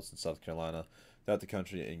with Charleston, South Carolina. Throughout the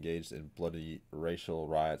country, engaged in bloody racial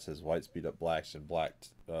riots as whites beat up blacks and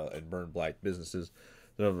burned black businesses.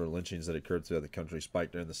 The number of lynchings that occurred throughout the country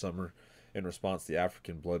spiked during the summer. In response, the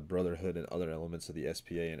African Blood Brotherhood and other elements of the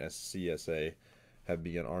SPA and CSA have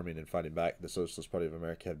begun arming and fighting back. The Socialist Party of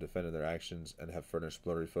America have defended their actions and have furnished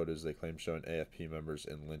blurry photos they claim showing AFP members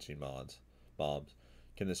in lynching mobs.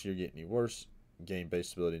 Can this year get any worse? Gain base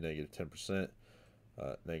stability negative 10%,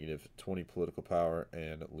 negative 20 political power,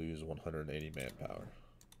 and lose 180 manpower.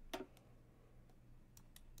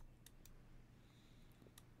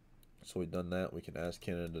 So we've done that. We can ask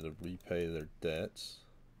Canada to repay their debts.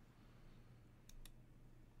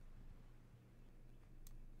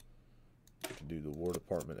 We can do the War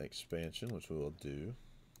Department expansion, which we will do.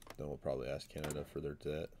 Then we'll probably ask Canada for their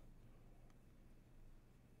debt.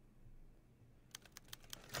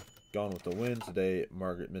 Gone with the Wind. Today,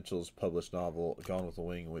 Margaret Mitchell's published novel, Gone with the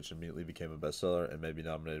Wind, which immediately became a bestseller and may be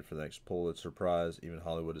nominated for the next Pulitzer Prize. Even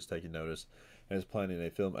Hollywood is taking notice and is planning a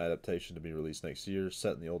film adaptation to be released next year.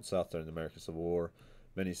 Set in the Old South during the American Civil War,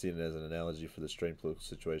 many see it as an analogy for the strained political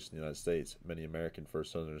situation in the United States. Many American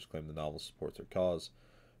First Southerners claim the novel supports their cause.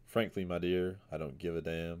 Frankly, my dear, I don't give a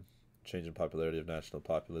damn. Change in popularity of national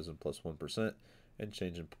populism plus 1%, and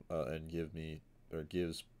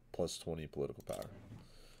gives plus 20 political power.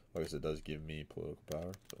 I guess it does give me political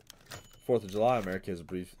power. But 4th of July, America has a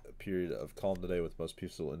brief period of calm today with most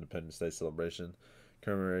peaceful Independence Day celebration,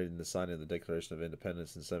 commemorating the signing of the Declaration of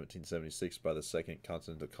Independence in 1776 by the Second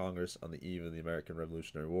Continental Congress on the eve of the American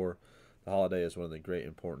Revolutionary War. The holiday is one of the great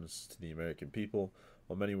importance to the American people.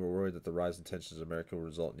 While many were worried that the rise in tensions in America would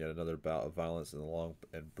result in yet another bout of violence in the long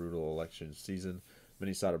and brutal election season,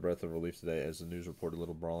 many sighed a breath of relief today as the news reported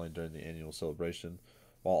little brawling during the annual celebration.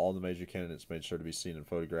 While all the major candidates made sure to be seen and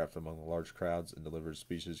photographed among the large crowds and delivered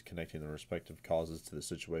speeches connecting their respective causes to the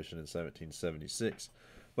situation in 1776,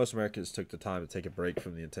 most Americans took the time to take a break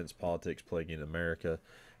from the intense politics plaguing America.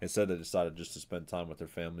 Instead, they decided just to spend time with their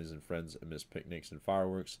families and friends amidst picnics and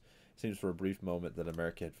fireworks. It seems for a brief moment that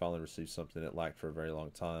America had finally received something it lacked for a very long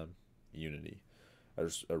time: unity.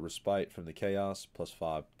 A respite from the chaos, plus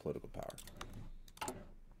 5 political power.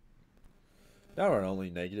 Now we're at only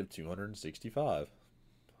negative 265.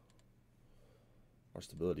 Our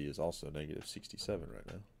stability is also negative 67 right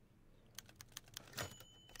now.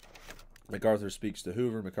 MacArthur speaks to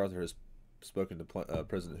Hoover. MacArthur has spoken to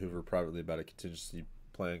President Hoover privately about a contingency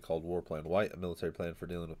plan called War Plan White, a military plan for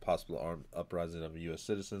dealing with possible armed uprising of U.S.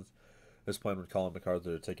 citizens. This plan would call on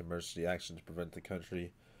MacArthur to take emergency action to protect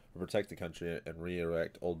the country, and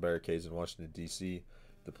re-erect old barricades in Washington, D.C.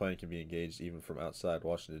 The plan can be engaged even from outside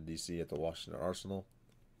Washington, D.C. at the Washington Arsenal.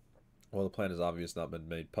 While the plan has obviously not been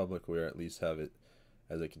made public, we at least have it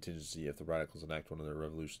as a contingency if the radicals enact one of their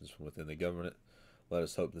revolutions from within the government. Let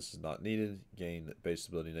us hope this is not needed. Gain base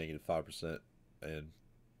stability negative 5% and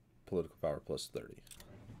political power plus 30.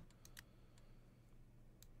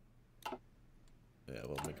 Yeah,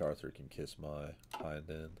 well, MacArthur can kiss my hind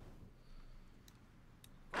end.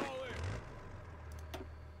 Fall in.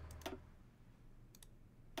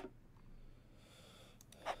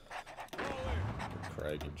 Fall in.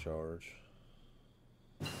 Craig in charge.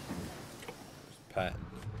 Patton.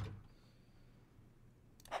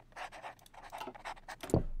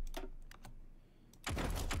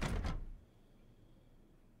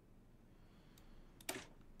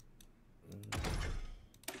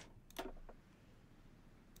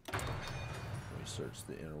 Research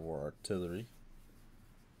the interwar artillery.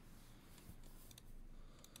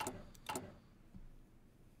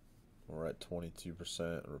 We're at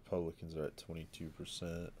 22%. Republicans are at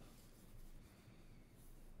 22%.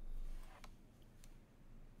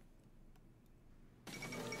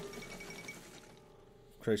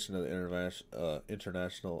 Creation of the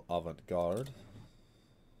international avant-garde,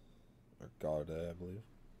 or Garde, I believe.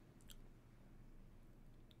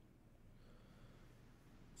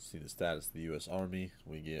 See the status of the U.S. Army.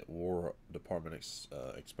 We get War Department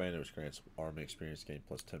expanded, which grants Army experience gain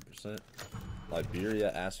plus 10%.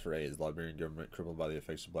 Liberia asked for aid. The Liberian government, crippled by the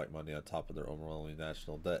effects of Black Monday on top of their overwhelming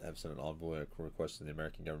national debt, have sent an envoy requesting the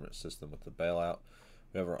American government assist them with the bailout.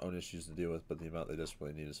 We have our own issues to deal with, but the amount they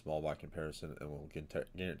desperately need is small by comparison and will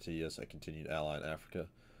guarantee us a continued ally in Africa.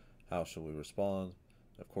 How shall we respond?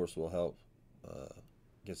 Of course, we'll help.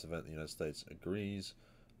 Gets event the United States agrees.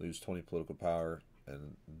 Lose 20 political power,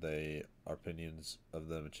 and our opinions of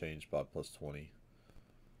them changed by plus 20.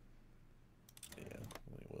 Yeah,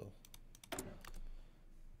 we will.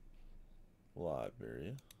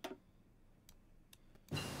 Liberia.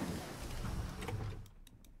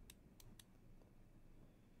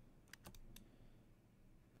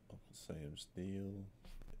 Sam's deal.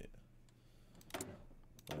 Yeah.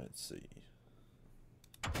 Let's see.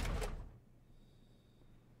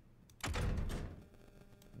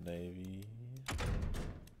 Navy.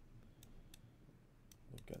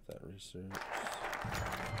 We've got that research.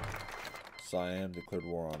 Siam declared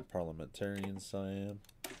war on parliamentarian Siam.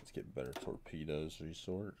 Let's get better torpedoes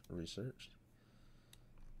researched.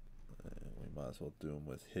 And we might as well do them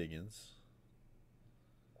with Higgins.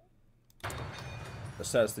 The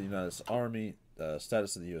status of the United Army.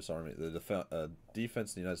 Status of the U.S. Army. The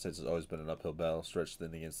defense of the United States has always been an uphill battle, stretched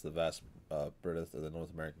thin against the vast breadth of the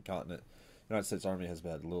North American continent. The United States Army has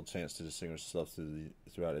had little chance to distinguish itself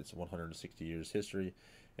throughout its 160 years history.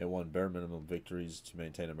 It won bare minimum victories to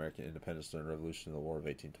maintain American independence during the Revolution of the War of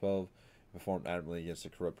 1812. It performed admirably against the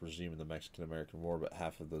corrupt regime in the Mexican-American War, but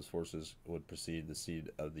half of those forces would precede the seed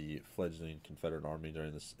of the fledgling Confederate Army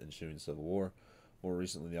during the ensuing Civil War. More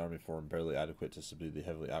recently, the Army formed barely adequate to subdue the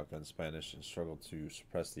heavily outgunned Spanish and struggled to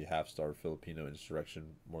suppress the half-starved Filipino insurrection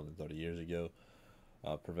more than 30 years ago.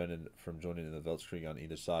 Prevented from joining in the Weltkrieg on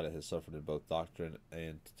either side, it has suffered in both doctrine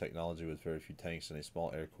and technology with very few tanks and a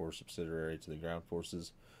small air corps subsidiary to the ground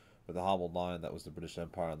forces. With a hobbled line that was the British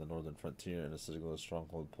Empire on the northern frontier and a Syndicalist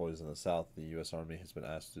stronghold poised in the south, the U.S. Army has been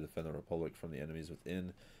asked to defend the Republic from the enemies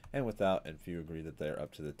within and without, and few agree that they are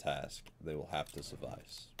up to the task. They will have to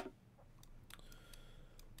suffice.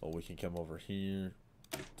 Well, we can come over here,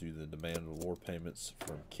 do the demand of war payments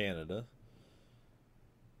from Canada.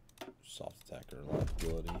 Soft attacker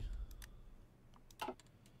liability.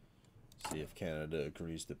 See if Canada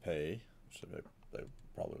agrees to pay, which they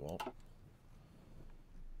probably won't.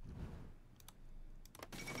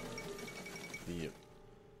 the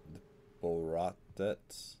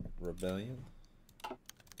Boratet Rebellion.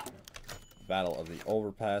 Battle of the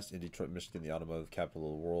Overpass in Detroit, Michigan, the automotive capital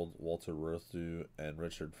of the world. Walter Reuther and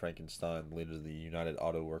Richard Frankenstein, leaders of the United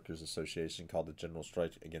Auto Workers Association, called the general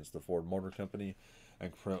strike against the Ford Motor Company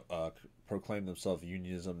and proclaimed themselves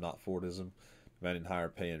unionism, not Fordism, demanding higher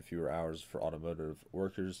pay and fewer hours for automotive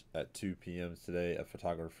workers. At 2 p.m. today, a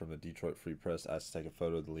photographer from the Detroit Free Press asked to take a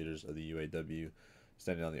photo of the leaders of the UAW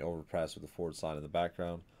standing on the overpass with the Ford sign in the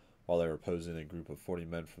background. While they were posing, a group of 40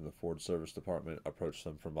 men from the Ford Service Department approached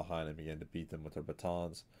them from behind and began to beat them with their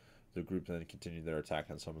batons. The group then continued their attack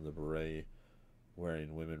on some of the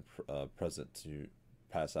beret-wearing women present to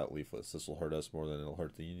pass out leaflets. This will hurt us more than it'll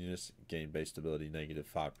hurt the unionists. Gain base stability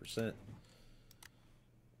 -5%.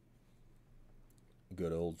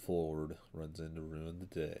 Good old Ford runs in to ruin the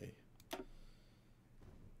day.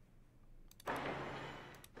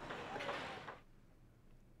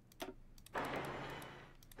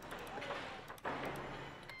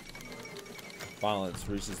 Violence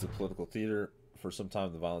reaches the political theater. For some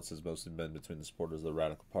time, the violence has mostly been between the supporters of the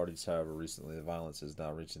radical parties. However, recently the violence is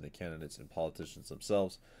now reaching the candidates and politicians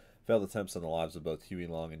themselves. Failed attempts on the lives of both Huey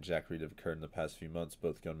Long and Jack Reed have occurred in the past few months.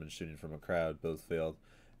 Both gunmen shooting from a crowd. Both failed,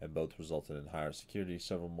 and both resulted in higher security.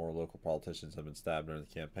 Several more local politicians have been stabbed during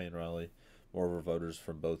the campaign rally. Moreover, voters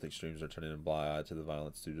from both extremes are turning a blind eye to the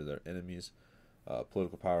violence due to their enemies.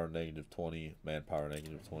 Political power -20, manpower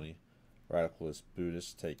 -20. Radicalist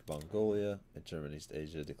Buddhists take Mongolia, and German East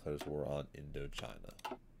Asia declares war on Indochina.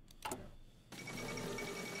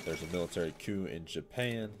 There's a military coup in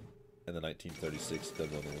Japan in the 1936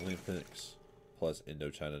 Dublin Olympics, plus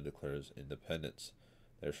Indochina declares independence.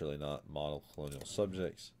 They're surely not model colonial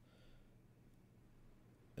subjects,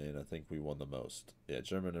 and I think we won the most. Yeah,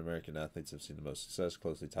 German and American athletes have seen the most success,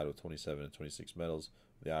 closely tied with 27 and 26 medals.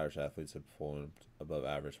 The Irish athletes have performed above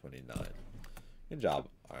average, winning 9. Good job,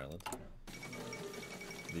 Ireland.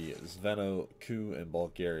 The Zveno coup in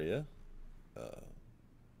Bulgaria,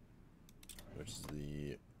 which is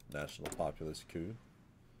the national populist coup.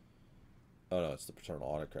 Oh no, it's the paternal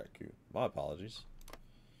autocrat coup. My apologies.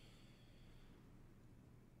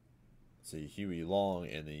 See, Huey Long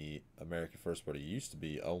and the American First Party used to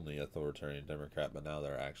be only authoritarian Democrat, but now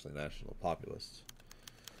they're actually national populists.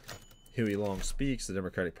 Huey Long speaks. The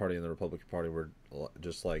Democratic Party and the Republican Party were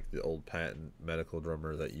just like the old patent medical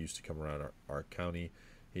drummer that used to come around our county.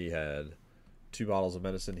 He had 2 bottles of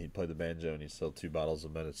medicine. He'd play the banjo and he'd sell 2 bottles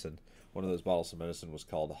of medicine. One of those bottles of medicine was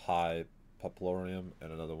called high pulparium,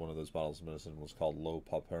 and another one of those bottles of medicine was called low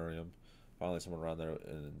pulparium. Finally, someone around there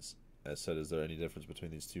said, "Is there any difference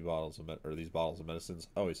between these 2 bottles of these bottles of medicines?"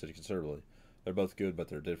 Oh, he said considerably. They're both good, but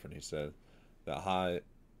they're different. He said that high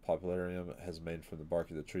pulparium is made from the bark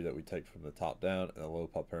of the tree that we take from the top down, and the low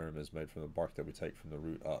pulparium is made from the bark that we take from the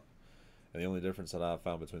root up. And the only difference that I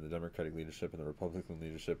found between the Democratic leadership and the Republican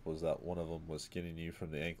leadership was that one of them was skinning you from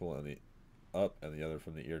the ankle and the up, and the other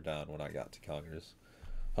from the ear down when I got to Congress.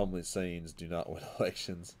 Homely sayings do not win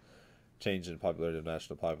elections. Change in popularity of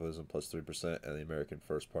national populism +3%, and the American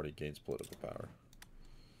First Party gains political power.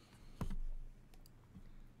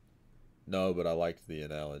 No, but I liked the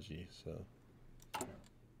analogy, so.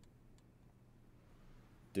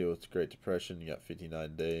 Deal with the Great Depression. You got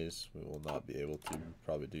 59 days. We will not be able to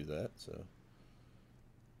probably do that, so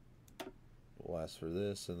we'll ask for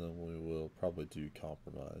this, and then we will probably do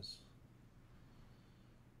compromise.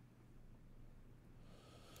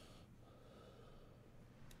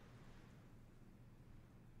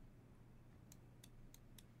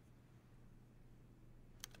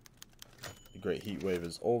 The Great Heat Wave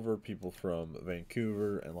is over. People from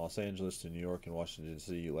Vancouver and Los Angeles to New York and Washington,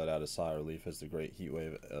 D.C. let out a sigh of relief as the Great Heat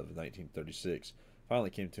Wave of 1936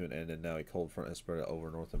 finally came to an end, and now a cold front has spread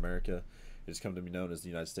over North America. It has come to be known as the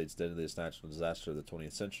United States' deadliest natural disaster of the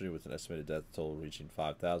 20th century, with an estimated death toll reaching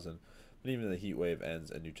 5,000. But even if the heat wave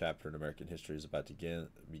ends, a new chapter in American history is about to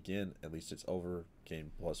begin. At least it's over.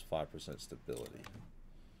 Gain +5% stability.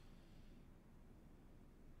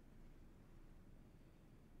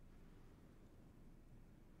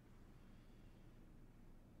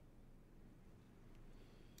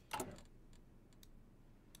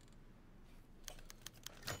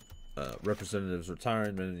 Representatives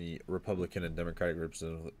retiring. Many of the Republican and Democratic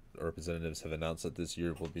representatives have announced that this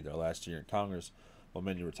year will be their last year in Congress, while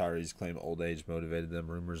many retirees claim old age motivated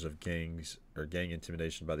them. Rumors of gang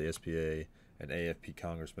intimidation by the SPA and AFP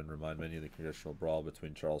congressmen remind many of the congressional brawl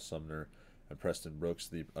between Charles Sumner and Preston Brooks.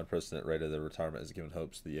 The unprecedented rate of their retirement has given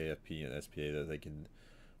hopes to the AFP and SPA that they can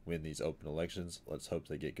win these open elections. Let's hope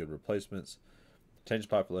they get good replacements. Change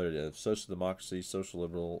popularity of social democracy, social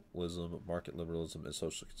liberalism, market liberalism, and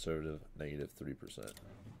social conservative -3%.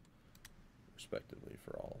 We're respectively,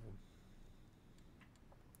 for all of them.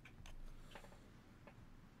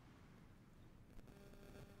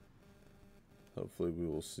 Hopefully we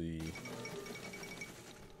will see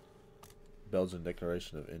Belgian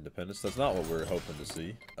Declaration of Independence. That's not what we're hoping to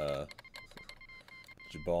see.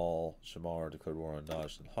 Jabal Shamar declared war on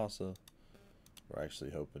Najd and Hassa. We're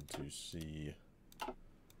actually hoping to see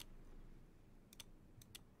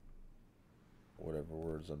whatever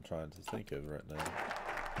words I'm trying to think of right now.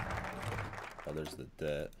 Oh, there's the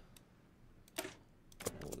debt.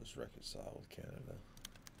 We'll just reconcile with Canada.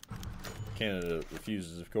 Canada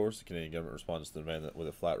refuses, of course. The Canadian government responds to the demand with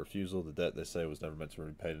a flat refusal. The debt, they say, was never meant to be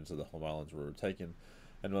repaid until the home islands were retaken,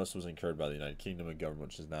 and most was incurred by the United Kingdom, a government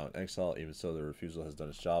which is now in exile. Even so, the refusal has done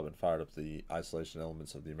its job and fired up the isolation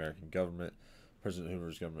elements of the American government. President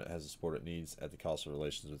Hoover's government has the support it needs at the cost of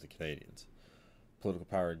relations with the Canadians. Political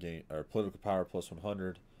power plus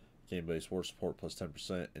 100, game-based war support plus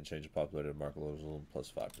 10%, and change of popularity of marketalism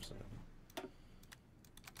plus 5%.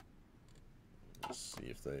 Let's see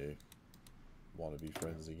if they want to be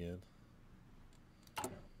friends again.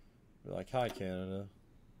 Be like, hi Canada,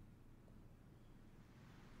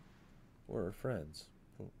 we're friends.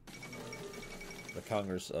 Cool. The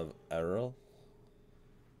Congress of Arles.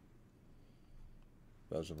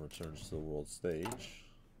 Belgium returns to the world stage,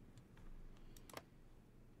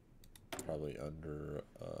 probably under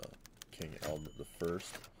King Albert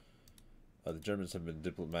I. The Germans have been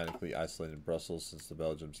diplomatically isolated in Brussels since the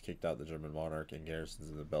Belgians kicked out the German monarch and garrisons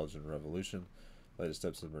in the Belgian Revolution. Latest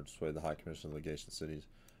steps have been to persuade the High Commission of Legation cities.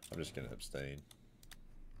 I'm just going to abstain.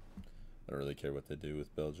 I don't really care what they do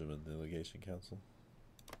with Belgium and the Legation Council.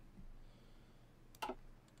 I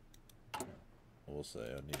will say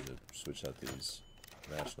I need to switch out these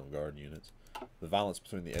National Guard units. The violence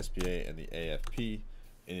between the SPA and the AFP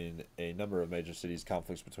in a number of major cities.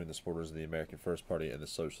 Conflicts between the supporters of the American First Party and the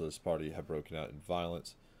Socialist Party have broken out in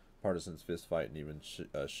violence. Partisans fistfight and even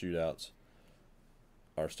shootouts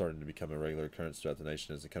are starting to become a regular occurrence throughout the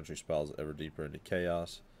nation as the country spirals ever deeper into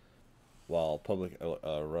chaos. While public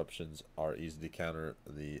eruptions are easy to counter,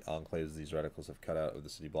 the enclaves these radicals have cut out of the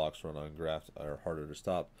city blocks run on graft are harder to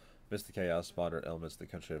stop. Amidst the chaos, moderate elements of the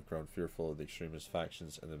country have grown fearful of the extremist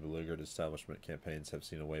factions, and the beleaguered establishment campaigns have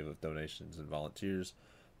seen a wave of donations and volunteers.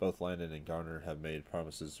 Both Landon and Garner have made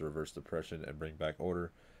promises to reverse depression and bring back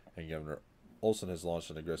order, and Governor Olson has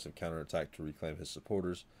launched an aggressive counterattack to reclaim his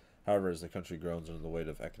supporters. However, as the country groans under the weight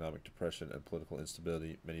of economic depression and political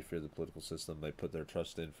instability, many fear the political system they put their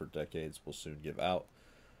trust in for decades will soon give out.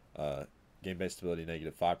 Game-based stability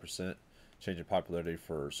 -5%. Change in popularity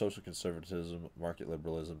for social conservatism, market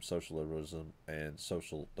liberalism, social liberalism, and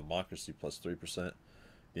social democracy plus 3%.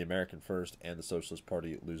 The American First and the Socialist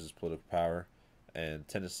Party loses political power, and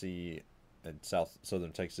Tennessee and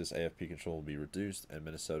southern Texas AFP control will be reduced, and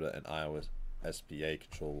Minnesota and Iowa SPA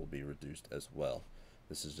control will be reduced as well.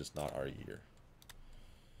 This is just not our year.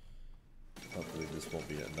 Hopefully this won't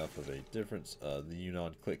be enough of a difference. The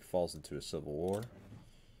Yunnan clique falls into a civil war.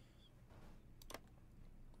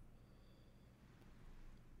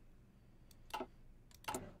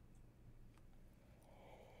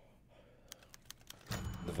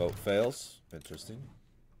 The vote fails. Interesting.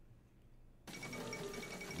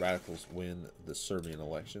 Radicals win the Serbian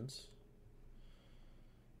elections.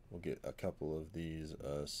 We'll get a couple of these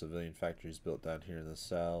civilian factories built down here in the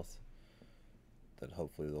south. Then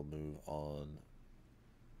hopefully they'll move on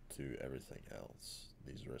to everything else.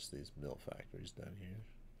 These rest of these mill factories down here.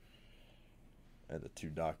 And the 2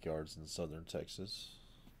 dockyards in southern Texas.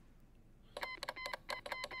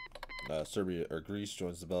 Serbia or Greece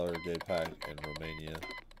joins the Belgrade Pact, and Romania.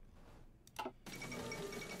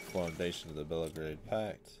 Foundation of the Belgrade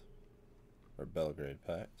Pact, or Belgrade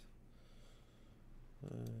Pact.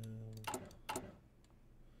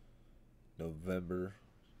 November.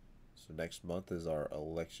 So next month is our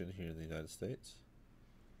election here in the United States.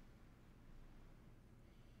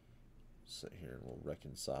 Sit here and we'll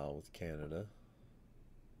reconcile with Canada.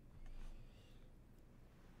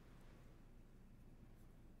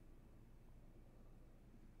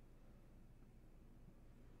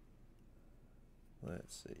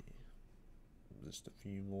 Let's see. Just a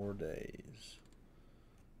few more days.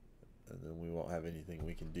 And then we won't have anything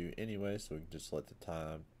we can do anyway, so we can just let the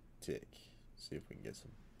time tick. See if we can get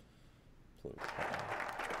some political power.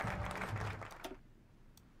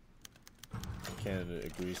 Canada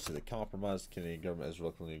agrees to the compromise. The Canadian government has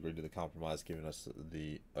reluctantly agreed to the compromise, giving us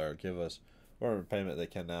give us whatever payment they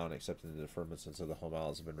can now and accepting the deferments until the home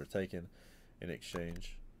islands have been retaken in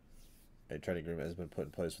exchange. A trade agreement has been put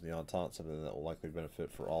in place with the Entente, something that will likely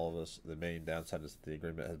benefit for all of us. The main downside is that the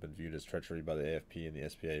agreement has been viewed as treachery by the AFP and the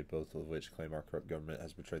SPA, both of which claim our corrupt government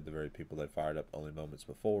has betrayed the very people they fired up only moments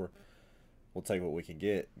before. We'll take what we can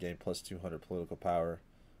get, gain plus 200 political power.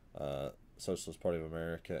 Socialist Party of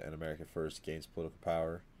America and America First gains political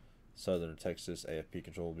power. Southern Texas AFP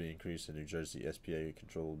control will be increased, and New Jersey SPA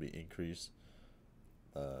control will be increased.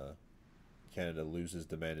 Canada loses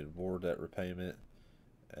demanded war debt repayment,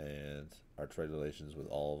 and our trade relations with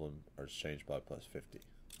all of them are changed by plus 50.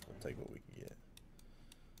 We'll take what we can get.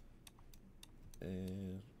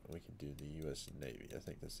 And we can do the U.S. Navy. I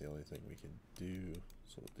think that's the only thing we can do,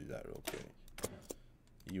 so we'll do that real quick.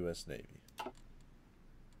 U.S. Navy.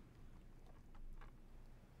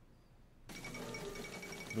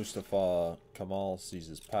 Mustafa Kemal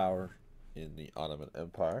seizes power in the Ottoman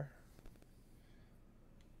Empire.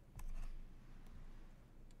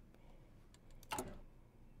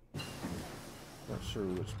 Not sure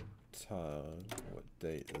which time, what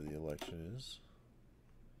date of the election is.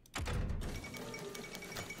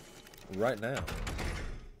 Right now,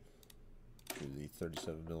 to the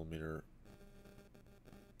 37mm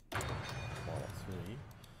Model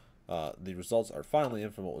 3. The results are finally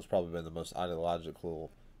in from what was probably been the most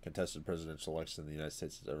ideological contested presidential election the United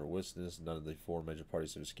States has ever witnessed. None of the four major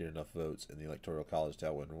parties have secured enough votes in the Electoral College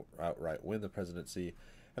to outright win the presidency,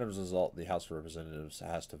 and as a result, the House of Representatives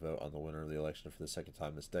has to vote on the winner of the election for the second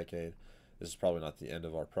time this decade. This is probably not the end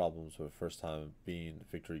of our problems, but the first time being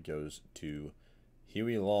victory goes to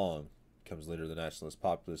Huey Long, becomes leader of the Nationalist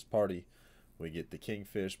Populist Party. We get the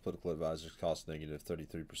Kingfish, political advisors cost negative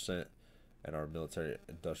 33%, and our military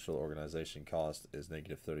industrial organization cost is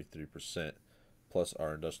negative 33%, plus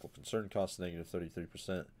our industrial concern cost negative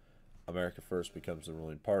 33%. America First becomes the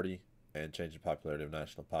ruling party, and change the popularity of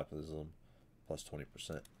national populism plus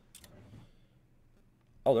 20%.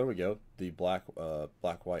 Oh, there we go. The black,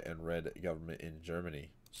 white, and red government in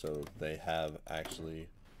Germany. So they have actually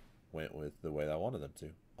went with the way I wanted them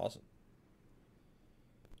to. Awesome.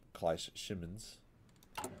 Kleist Schimmons.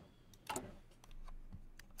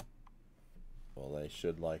 Well, they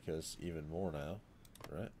should like us even more now,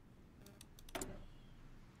 right?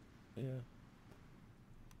 Yeah.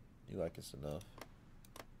 You like us enough.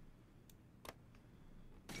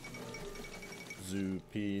 Zhu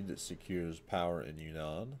Pid secures power in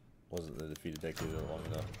Yunnan. Wasn't the defeat a decade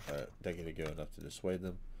ago enough to dissuade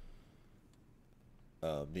them?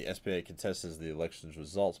 The SPA contests the elections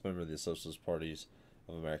results. Member of the Socialist Parties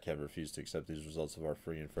of America have refused to accept these results of our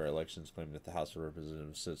free and fair elections, claiming that the House of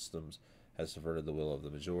Representative systems has subverted the will of the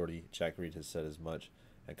majority. Jack Reed has said as much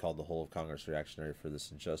and called the whole of Congress reactionary for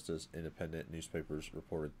this injustice. Independent newspapers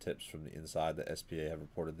reported tips from the inside. The SPA have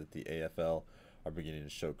reported that the AFL are beginning to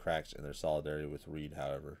show cracks in their solidarity with Reed,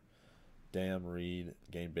 however. Damn Reed,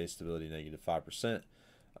 gained base stability negative 5%,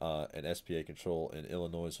 and SPA control in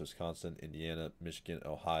Illinois, Wisconsin, Indiana, Michigan,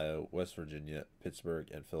 Ohio, West Virginia, Pittsburgh,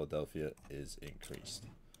 and Philadelphia is increased.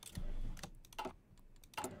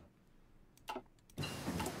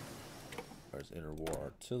 There's interwar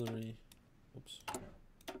artillery. Oops.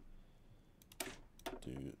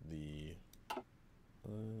 Do the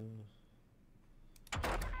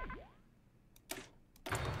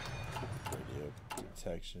radio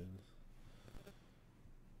detection.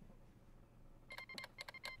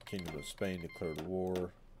 Kingdom of Spain declared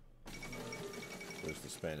war. There's the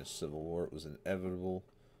Spanish Civil War. It was inevitable.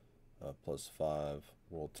 +5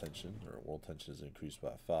 world tension, or world tension is increased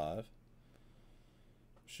by 5.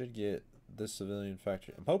 Should get this civilian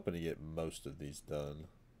factory. I'm hoping to get most of these done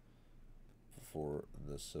for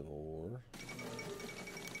the Civil War.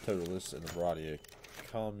 Totalists in the Baradia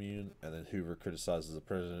Commune, and then Hoover criticizes the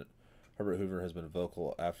president. Herbert Hoover has been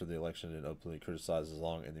vocal after the election and openly criticizes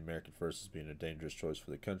Long and the American First as being a dangerous choice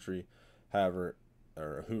for the country. However,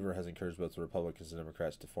 Hoover has encouraged both the Republicans and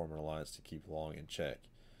Democrats to form an alliance to keep Long in check.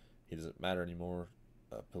 He doesn't matter anymore.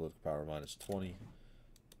 Political power -20.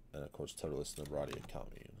 And of course, Totalists in the Baradia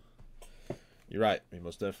Commune. You're right. He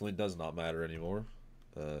most definitely does not matter anymore.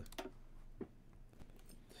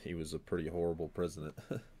 He was a pretty horrible president.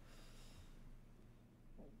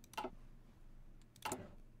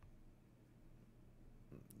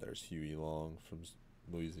 There's Huey Long from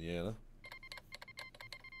Louisiana.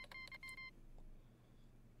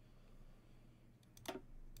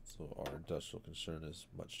 So our industrial concern is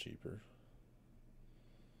much cheaper.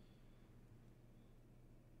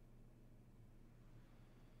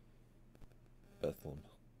 Bethlehem.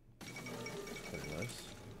 Pretty nice.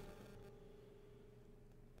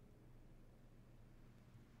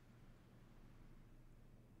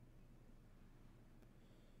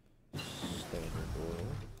 Standard oil.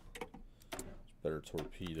 It's Better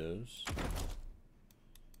torpedoes.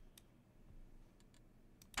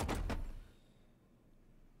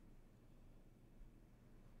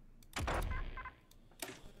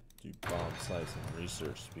 Do bomb sights and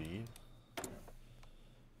research speed.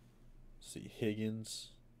 See Higgins.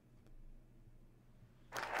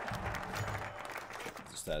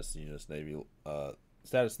 The status of the U.S. Navy.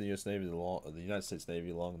 Status of the U.S. Navy, the United States Navy,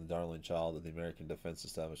 along the darling child of the American defense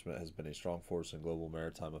establishment, has been a strong force in global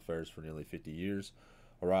maritime affairs for nearly 50 years.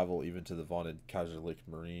 A rival even to the vaunted Kaiserreich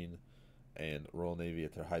Marine and Royal Navy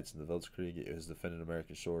at their heights in the Weltkrieg, it has defended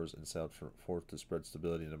American shores and sailed forth to spread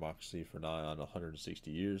stability and democracy for nigh on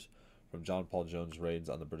 160 years. From John Paul Jones' raids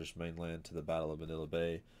on the British mainland to the Battle of Manila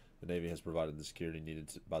Bay, the Navy has provided the security needed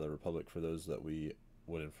by the Republic for those that we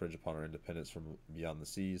would infringe upon our independence from beyond the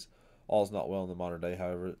seas. All is not well in the modern day,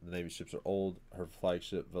 however. The Navy ships are old. Her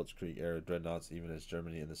flagship Weltkrieg-era dreadnoughts, even as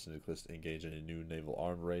Germany and the Syndicalist engage in a new naval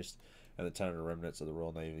arms race, and the tender remnants of the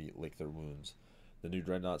Royal Navy lick their wounds. The new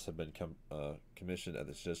dreadnoughts have been commissioned at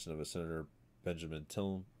the suggestion of a Senator Benjamin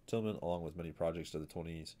Tillman, along with many projects of the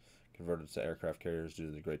 20s converted to aircraft carriers due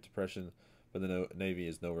to the Great Depression, but the Navy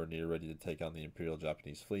is nowhere near ready to take on the Imperial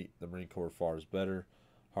Japanese fleet. The Marine Corps far better,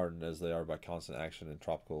 hardened as they are by constant action in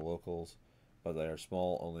tropical locales, but they are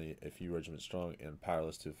small, only a few regiments strong, and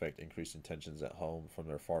powerless to effect increasing tensions at home from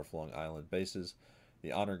their far-flung island bases.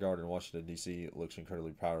 The Honor Guard in Washington, D.C. looks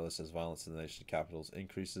incredibly powerless as violence in the nation's capitals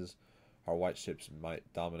increases. Our white ships might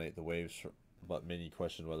dominate the waves, but many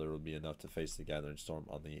question whether it will be enough to face the gathering storm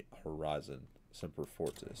on the horizon. Semper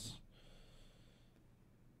Fortis.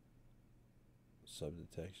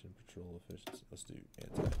 Sub-detection, patrol efficiency. Let's do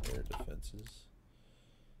anti-air defenses.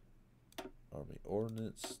 Army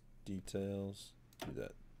ordnance. Details. Do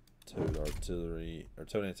that. Towed artillery, or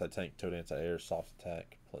towed anti-tank, towed anti-air, soft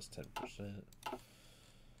attack, plus 10%.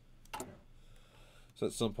 So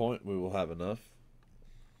at some point we will have enough.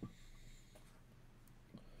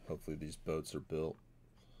 Hopefully these boats are built.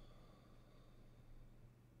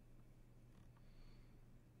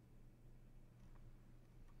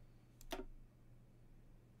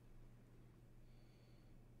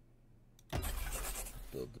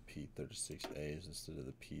 Build the P-36As instead of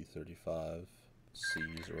the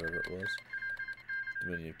P-35Cs or whatever it was.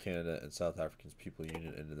 Dominion of Canada and South African People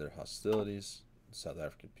Union ended their hostilities. The South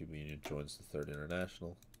African People Union joins the Third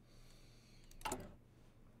International. If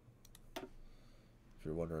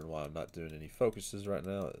you're wondering why I'm not doing any focuses right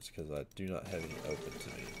now, it's because I do not have any open to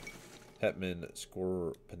me. Hetman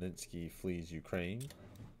Skorpeninsky flees Ukraine.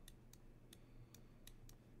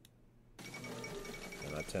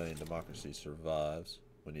 And Italian democracy survives.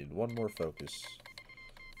 We need one more focus.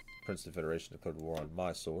 Princeton Federation declared war on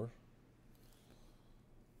Mysore.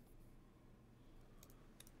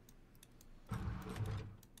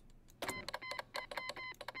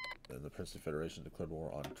 And the Princeton Federation declared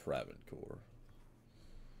war on Travancore.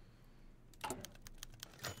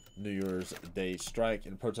 New Year's Day strike.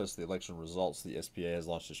 In protest of the election results, the SPA has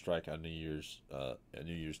launched a strike on New Year's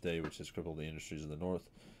Day, which has crippled the industries of the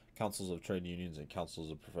North. Councils of trade unions and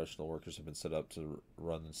councils of professional workers have been set up to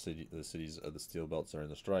run the cities of the steel belts during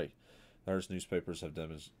the strike. Various newspapers have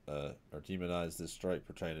demonized this strike,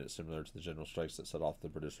 portraying it similar to the general strikes that set off the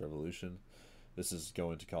British Revolution. This is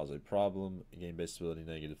going to cause a problem. Gain-based stability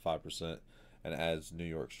 -5%, and adds New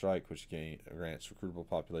York strike, which grants recruitable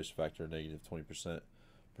population factor -20%,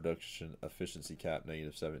 production efficiency cap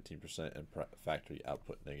 -17%, and factory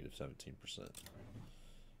output -17%.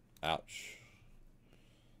 Ouch.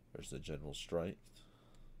 There's the general strike.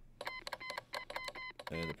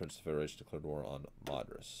 And the Princeton Federation declared war on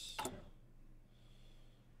Madras.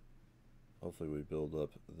 Hopefully we build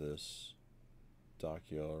up this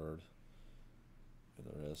dockyard and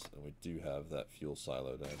the rest. And we do have that fuel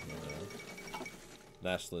silo down here now.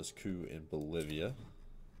 Nationalist coup in Bolivia.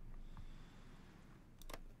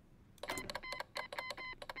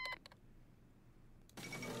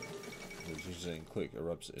 Xi Click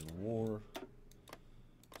erupts in war.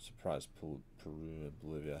 Surprised Peru and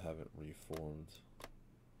Bolivia haven't reformed.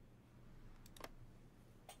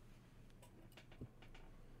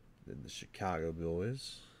 Then the Chicago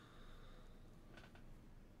boys.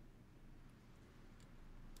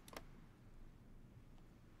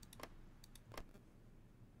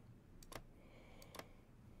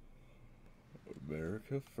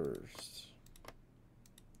 America first.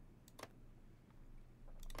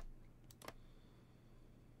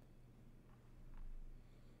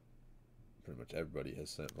 Pretty much everybody has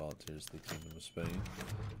sent volunteers to the Kingdom of Spain.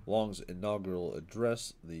 Long's inaugural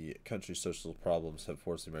address. The country's social problems have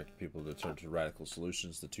forced the American people to turn to radical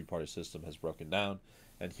solutions. The two-party system has broken down,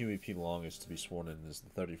 and Huey P. Long is to be sworn in as the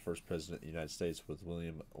 31st President of the United States, with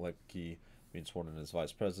William Leckie being sworn in as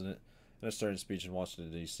vice president. In a stirring speech in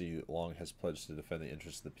Washington, D.C., Long has pledged to defend the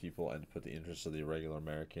interests of the people and to put the interests of the irregular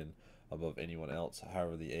American above anyone else.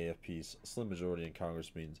 However, the AFP's slim majority in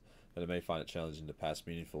Congress means that it may find it challenging to pass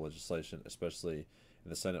meaningful legislation, especially in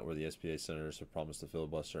the Senate, where the SPA senators have promised to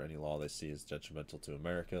filibuster any law they see as detrimental to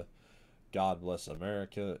America. God bless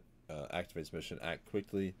America. Activates mission. Act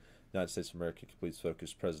quickly. United States of America completes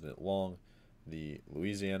focus. President Long. The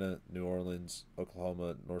Louisiana, New Orleans,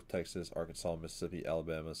 Oklahoma, North Texas, Arkansas, Mississippi,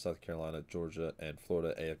 Alabama, South Carolina, Georgia, and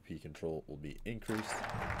Florida AFP control will be increased.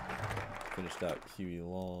 Finished out Huey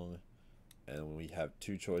Long. And we have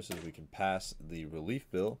two choices. We can pass the relief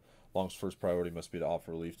bill. Long's first priority must be to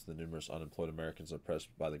offer relief to the numerous unemployed Americans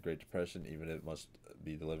oppressed by the Great Depression, even if it must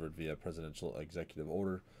be delivered via presidential executive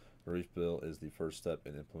order. The relief bill is the first step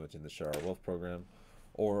in implementing the Share Our Wealth program.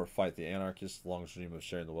 Or fight the anarchists. Long's dream of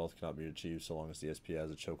sharing the wealth cannot be achieved so long as the SPA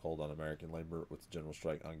has a chokehold on American labor. With the general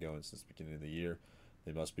strike ongoing since the beginning of the year,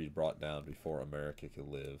 they must be brought down before America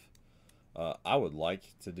can live. I would like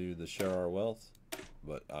to do the Share Our Wealth,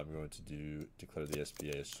 but I'm going to declare the SPA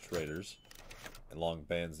as traitors. And Long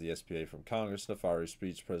bans the SPA from Congress. In a fiery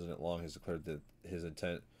speech, President Long has declared that his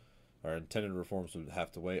intended reforms would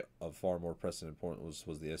have to wait. Of far more pressing importance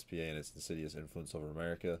was the SPA and its insidious influence over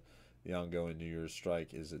America. The ongoing New Year's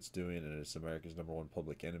strike is its doing, and it's America's #1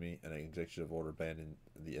 public enemy. An executive order banning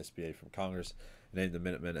the SPA from Congress named the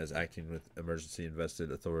Minutemen as acting with emergency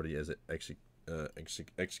invested authority as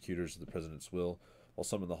executors of the president's will. While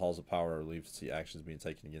some in the halls of power are relieved to see actions being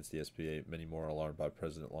taken against the SPA, many more are alarmed by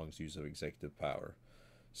President Long's use of executive power.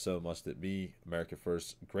 So must it be. America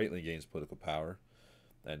First greatly gains political power.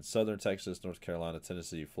 And Southern Texas, North Carolina,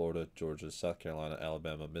 Tennessee, Florida, Georgia, South Carolina,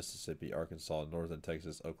 Alabama, Mississippi, Arkansas, Northern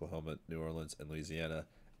Texas, Oklahoma, New Orleans, and Louisiana,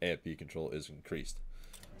 AFP control is increased.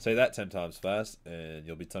 Say that 10 times fast, and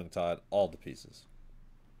you'll be tongue-tied all to pieces.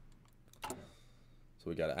 So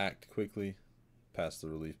we got to act quickly, pass the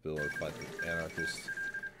relief bill, or fight the anarchists.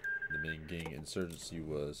 The Minging insurgency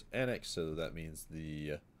was annexed, so that means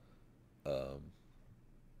the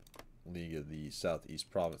League of the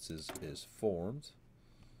Southeast Provinces is formed.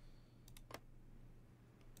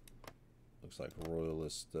 Looks like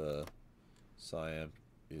Royalist Siam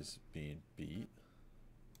is being beat.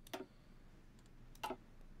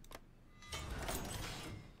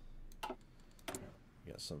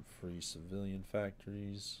 Got some free civilian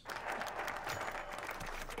factories.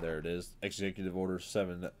 There it is. Executive Order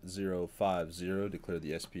 7050 declared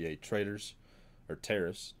the SPA traitors, or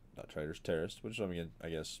terrorists, not traitors, terrorists, which I mean, I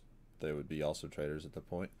guess they would be also traitors at that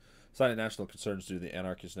point. Citing national concerns due to the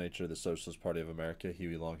anarchist nature of the Socialist Party of America,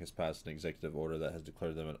 Huey Long has passed an executive order that has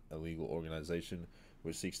declared them an illegal organization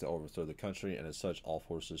which seeks to overthrow the country, and as such, all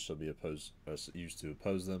forces shall be used to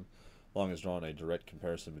oppose them. Long has drawn a direct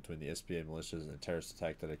comparison between the SPA militias and the terrorist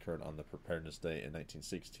attack that occurred on the Preparedness Day in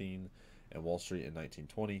 1916 and Wall Street in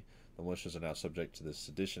 1920. The militias are now subject to the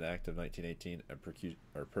Sedition Act of 1918 and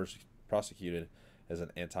are prosecuted as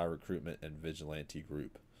an anti-recruitment and vigilante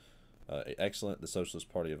group. Excellent. The Socialist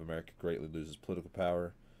Party of America greatly loses political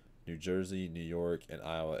power. New Jersey, New York, and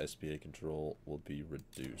Iowa SPA control will be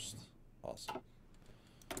reduced. Awesome.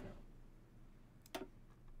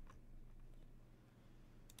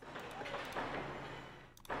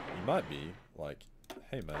 You might be like,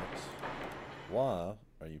 hey Max, why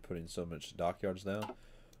are you putting so much dockyards down?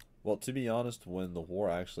 Well, to be honest, when the war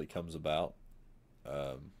actually comes about,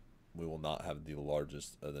 we will not have the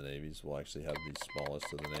largest of the navies. We'll actually have the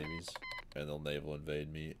smallest of the navies, and they'll naval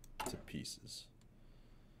invade me to pieces.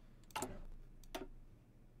 So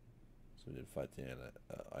we did fight the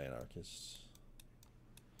anarchists.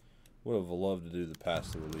 Would have loved to do the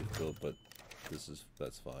pass the relief bill, but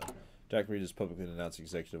that's fine. Jack Reed has publicly announced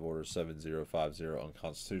Executive Order 7050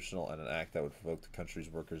 unconstitutional and an act that would provoke the country's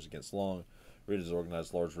workers against Long. Reed has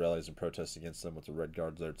organized large rallies and protests against them with the Red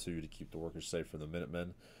Guards there too to keep the workers safe from the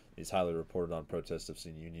Minutemen. These highly reported on protests have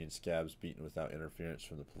seen Union scabs beaten without interference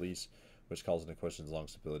from the police, which calls into question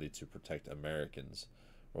Long's ability to protect Americans.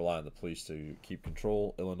 Rely on the police to keep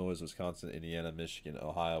control. Illinois, Wisconsin, Indiana, Michigan,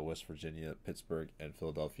 Ohio, West Virginia, Pittsburgh, and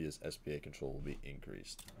Philadelphia's SPA control will be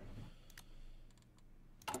increased.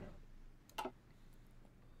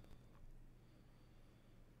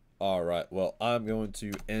 Alright, well, I'm going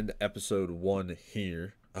to end episode 1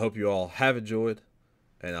 here. I hope you all have enjoyed,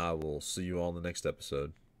 and I will see you all in the next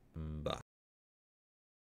episode. Bye.